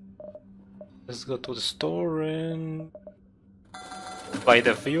let's go to the store and buy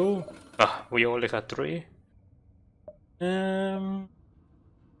the fuel. Ah, we only had 3.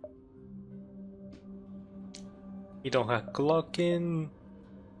 We don't have clocking.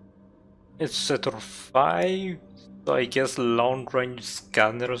 It's sector 5, so I guess long range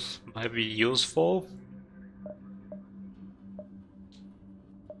scanners might be useful.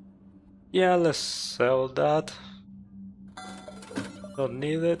 Yeah, let's sell that. Don't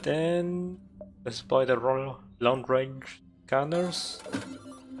need it, and let's buy the long range scanners.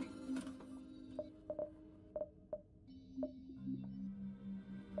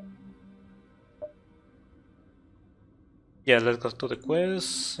 Yeah, let's go to the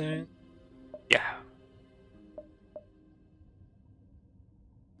quest and yeah.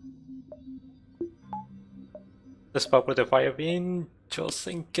 Let's power the fire beam just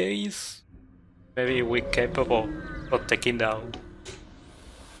in case. Maybe we're capable of taking down.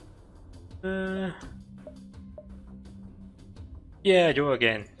 Yeah, you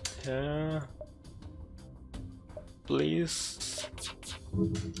again. Please.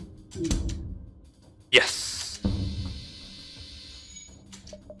 Yes.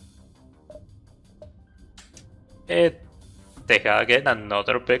 They have again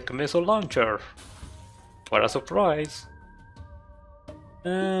another big missile launcher. What a surprise!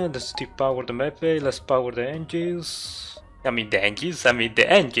 Let's depower the medbay, let's power the engines. I mean the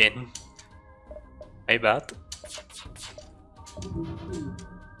engine. My bad.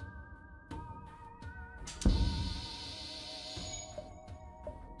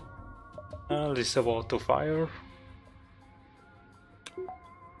 It's about to fire.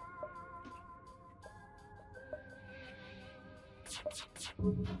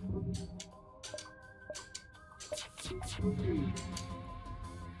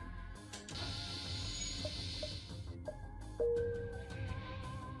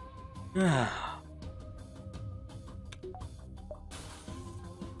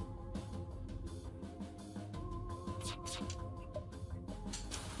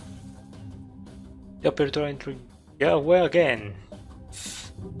 They appear trying to get away again.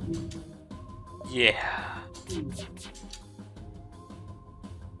 Yeah.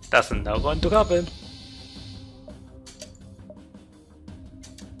 That's not going to happen.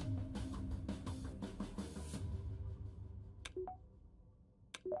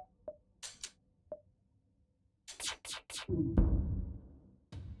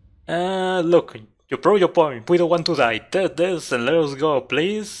 Look, you prove your point. We don't want to die. Take this and let us go,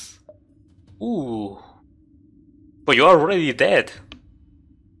 please. Ooh. But you're already dead.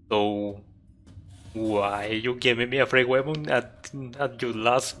 So why you giving me a free weapon at your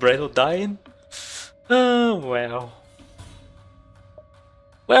last breath of dying? Well.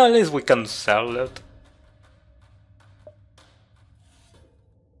 Well, at least we can sell it.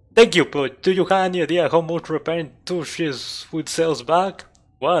 Thank you, but do you have any idea how much repairing 2 ships would sales back?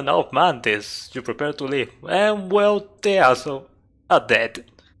 One of Mantis, you prepare to leave, and well, they also are dead.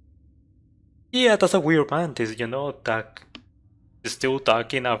 Yeah, that's a weird Mantis, you know, that is still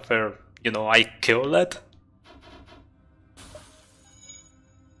talking after, you know, I killed it.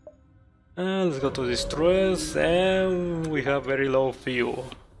 Let's go to distress, and we have very low fuel.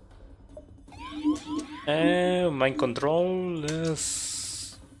 And mind control, let's...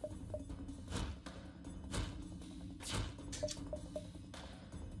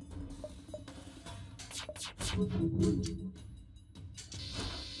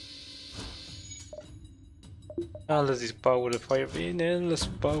 let's power the fire beam and let's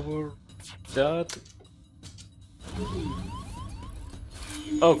power that.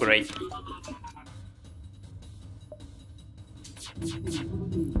 Oh great.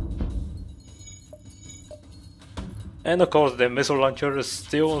 And of course the missile launcher is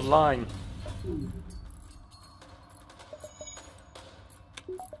still online.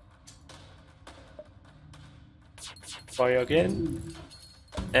 Fire again.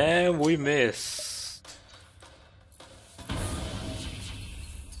 And we miss.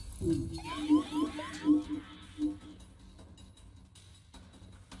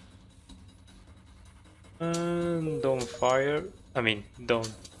 And don't fire. I mean,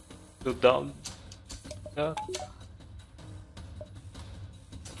 don't do down that.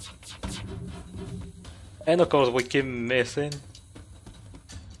 And of course we keep missing.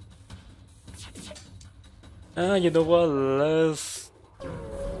 You know what, let's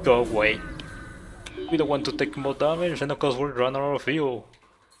go away. We don't want to take more damage, and of course we'll run out of fuel.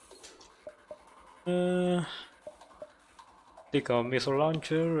 Take our missile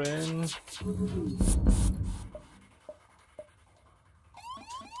launcher and...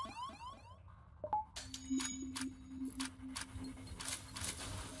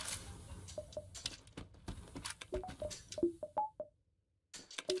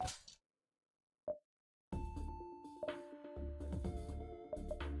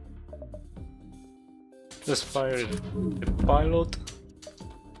 let's fire the pilot.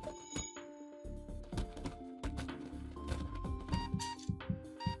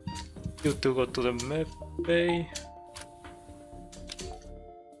 You two go to the map bay.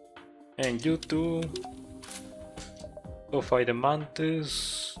 And you two go fight the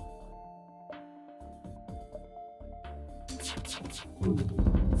mantis.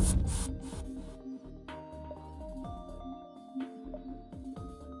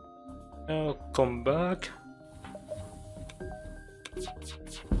 Now come back.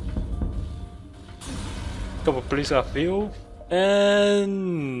 Come on, please have fuel.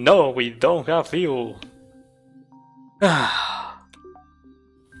 And no, we don't have fuel.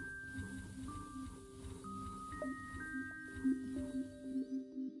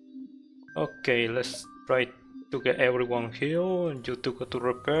 Okay, let's try to get everyone healed. And you two go to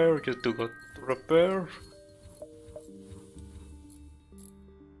repair, you two go to repair.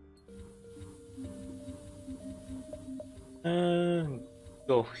 And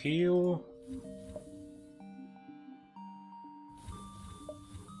go heal.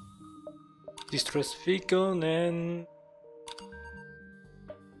 Distress beacon and...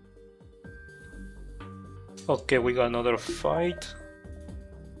 Okay, we got another fight.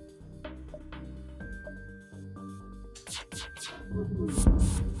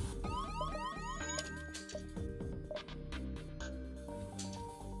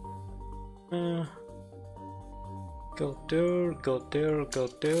 Go there, go there, go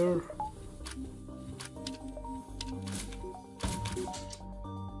there.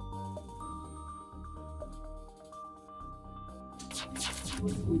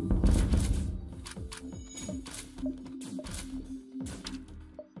 And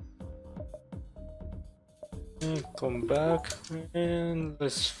come back and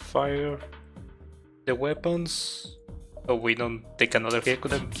let's fire the weapons so we don't take another hit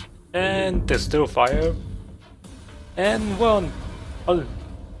with them. And they still fire. And one. Oh,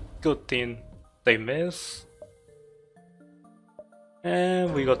 good thing they miss.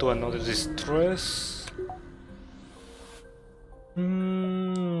 And we go to another distress.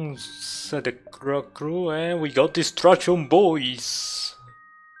 Set the crew and we got distraction, boys.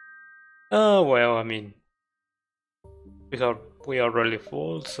 Oh well, I mean, we are really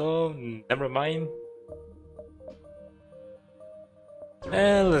full, so never mind.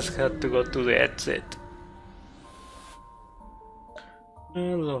 And let's have to go to the exit.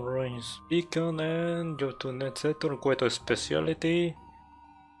 And long range beacon and go to net sector, go to specialty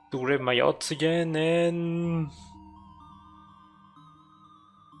to grab my oxygen and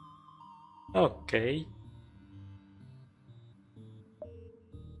okay.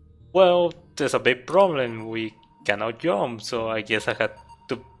 Well, there's a big problem, we cannot jump, so I guess I had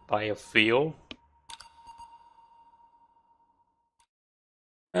to buy a fuel.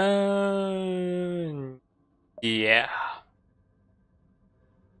 Yeah.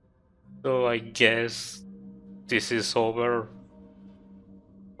 So I guess this is over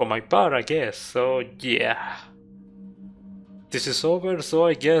for my part, I guess, so yeah. This is over, so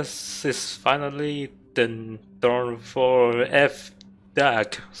I guess it's finally the turn for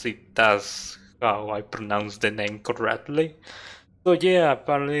FTL. See, that's how I pronounce the name correctly. So yeah,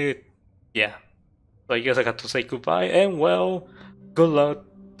 apparently, yeah. So I guess I got to say goodbye, and well, good luck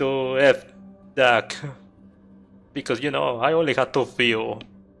to FTL. Because, you know, I only had to feel.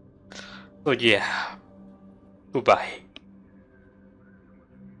 So yeah, goodbye.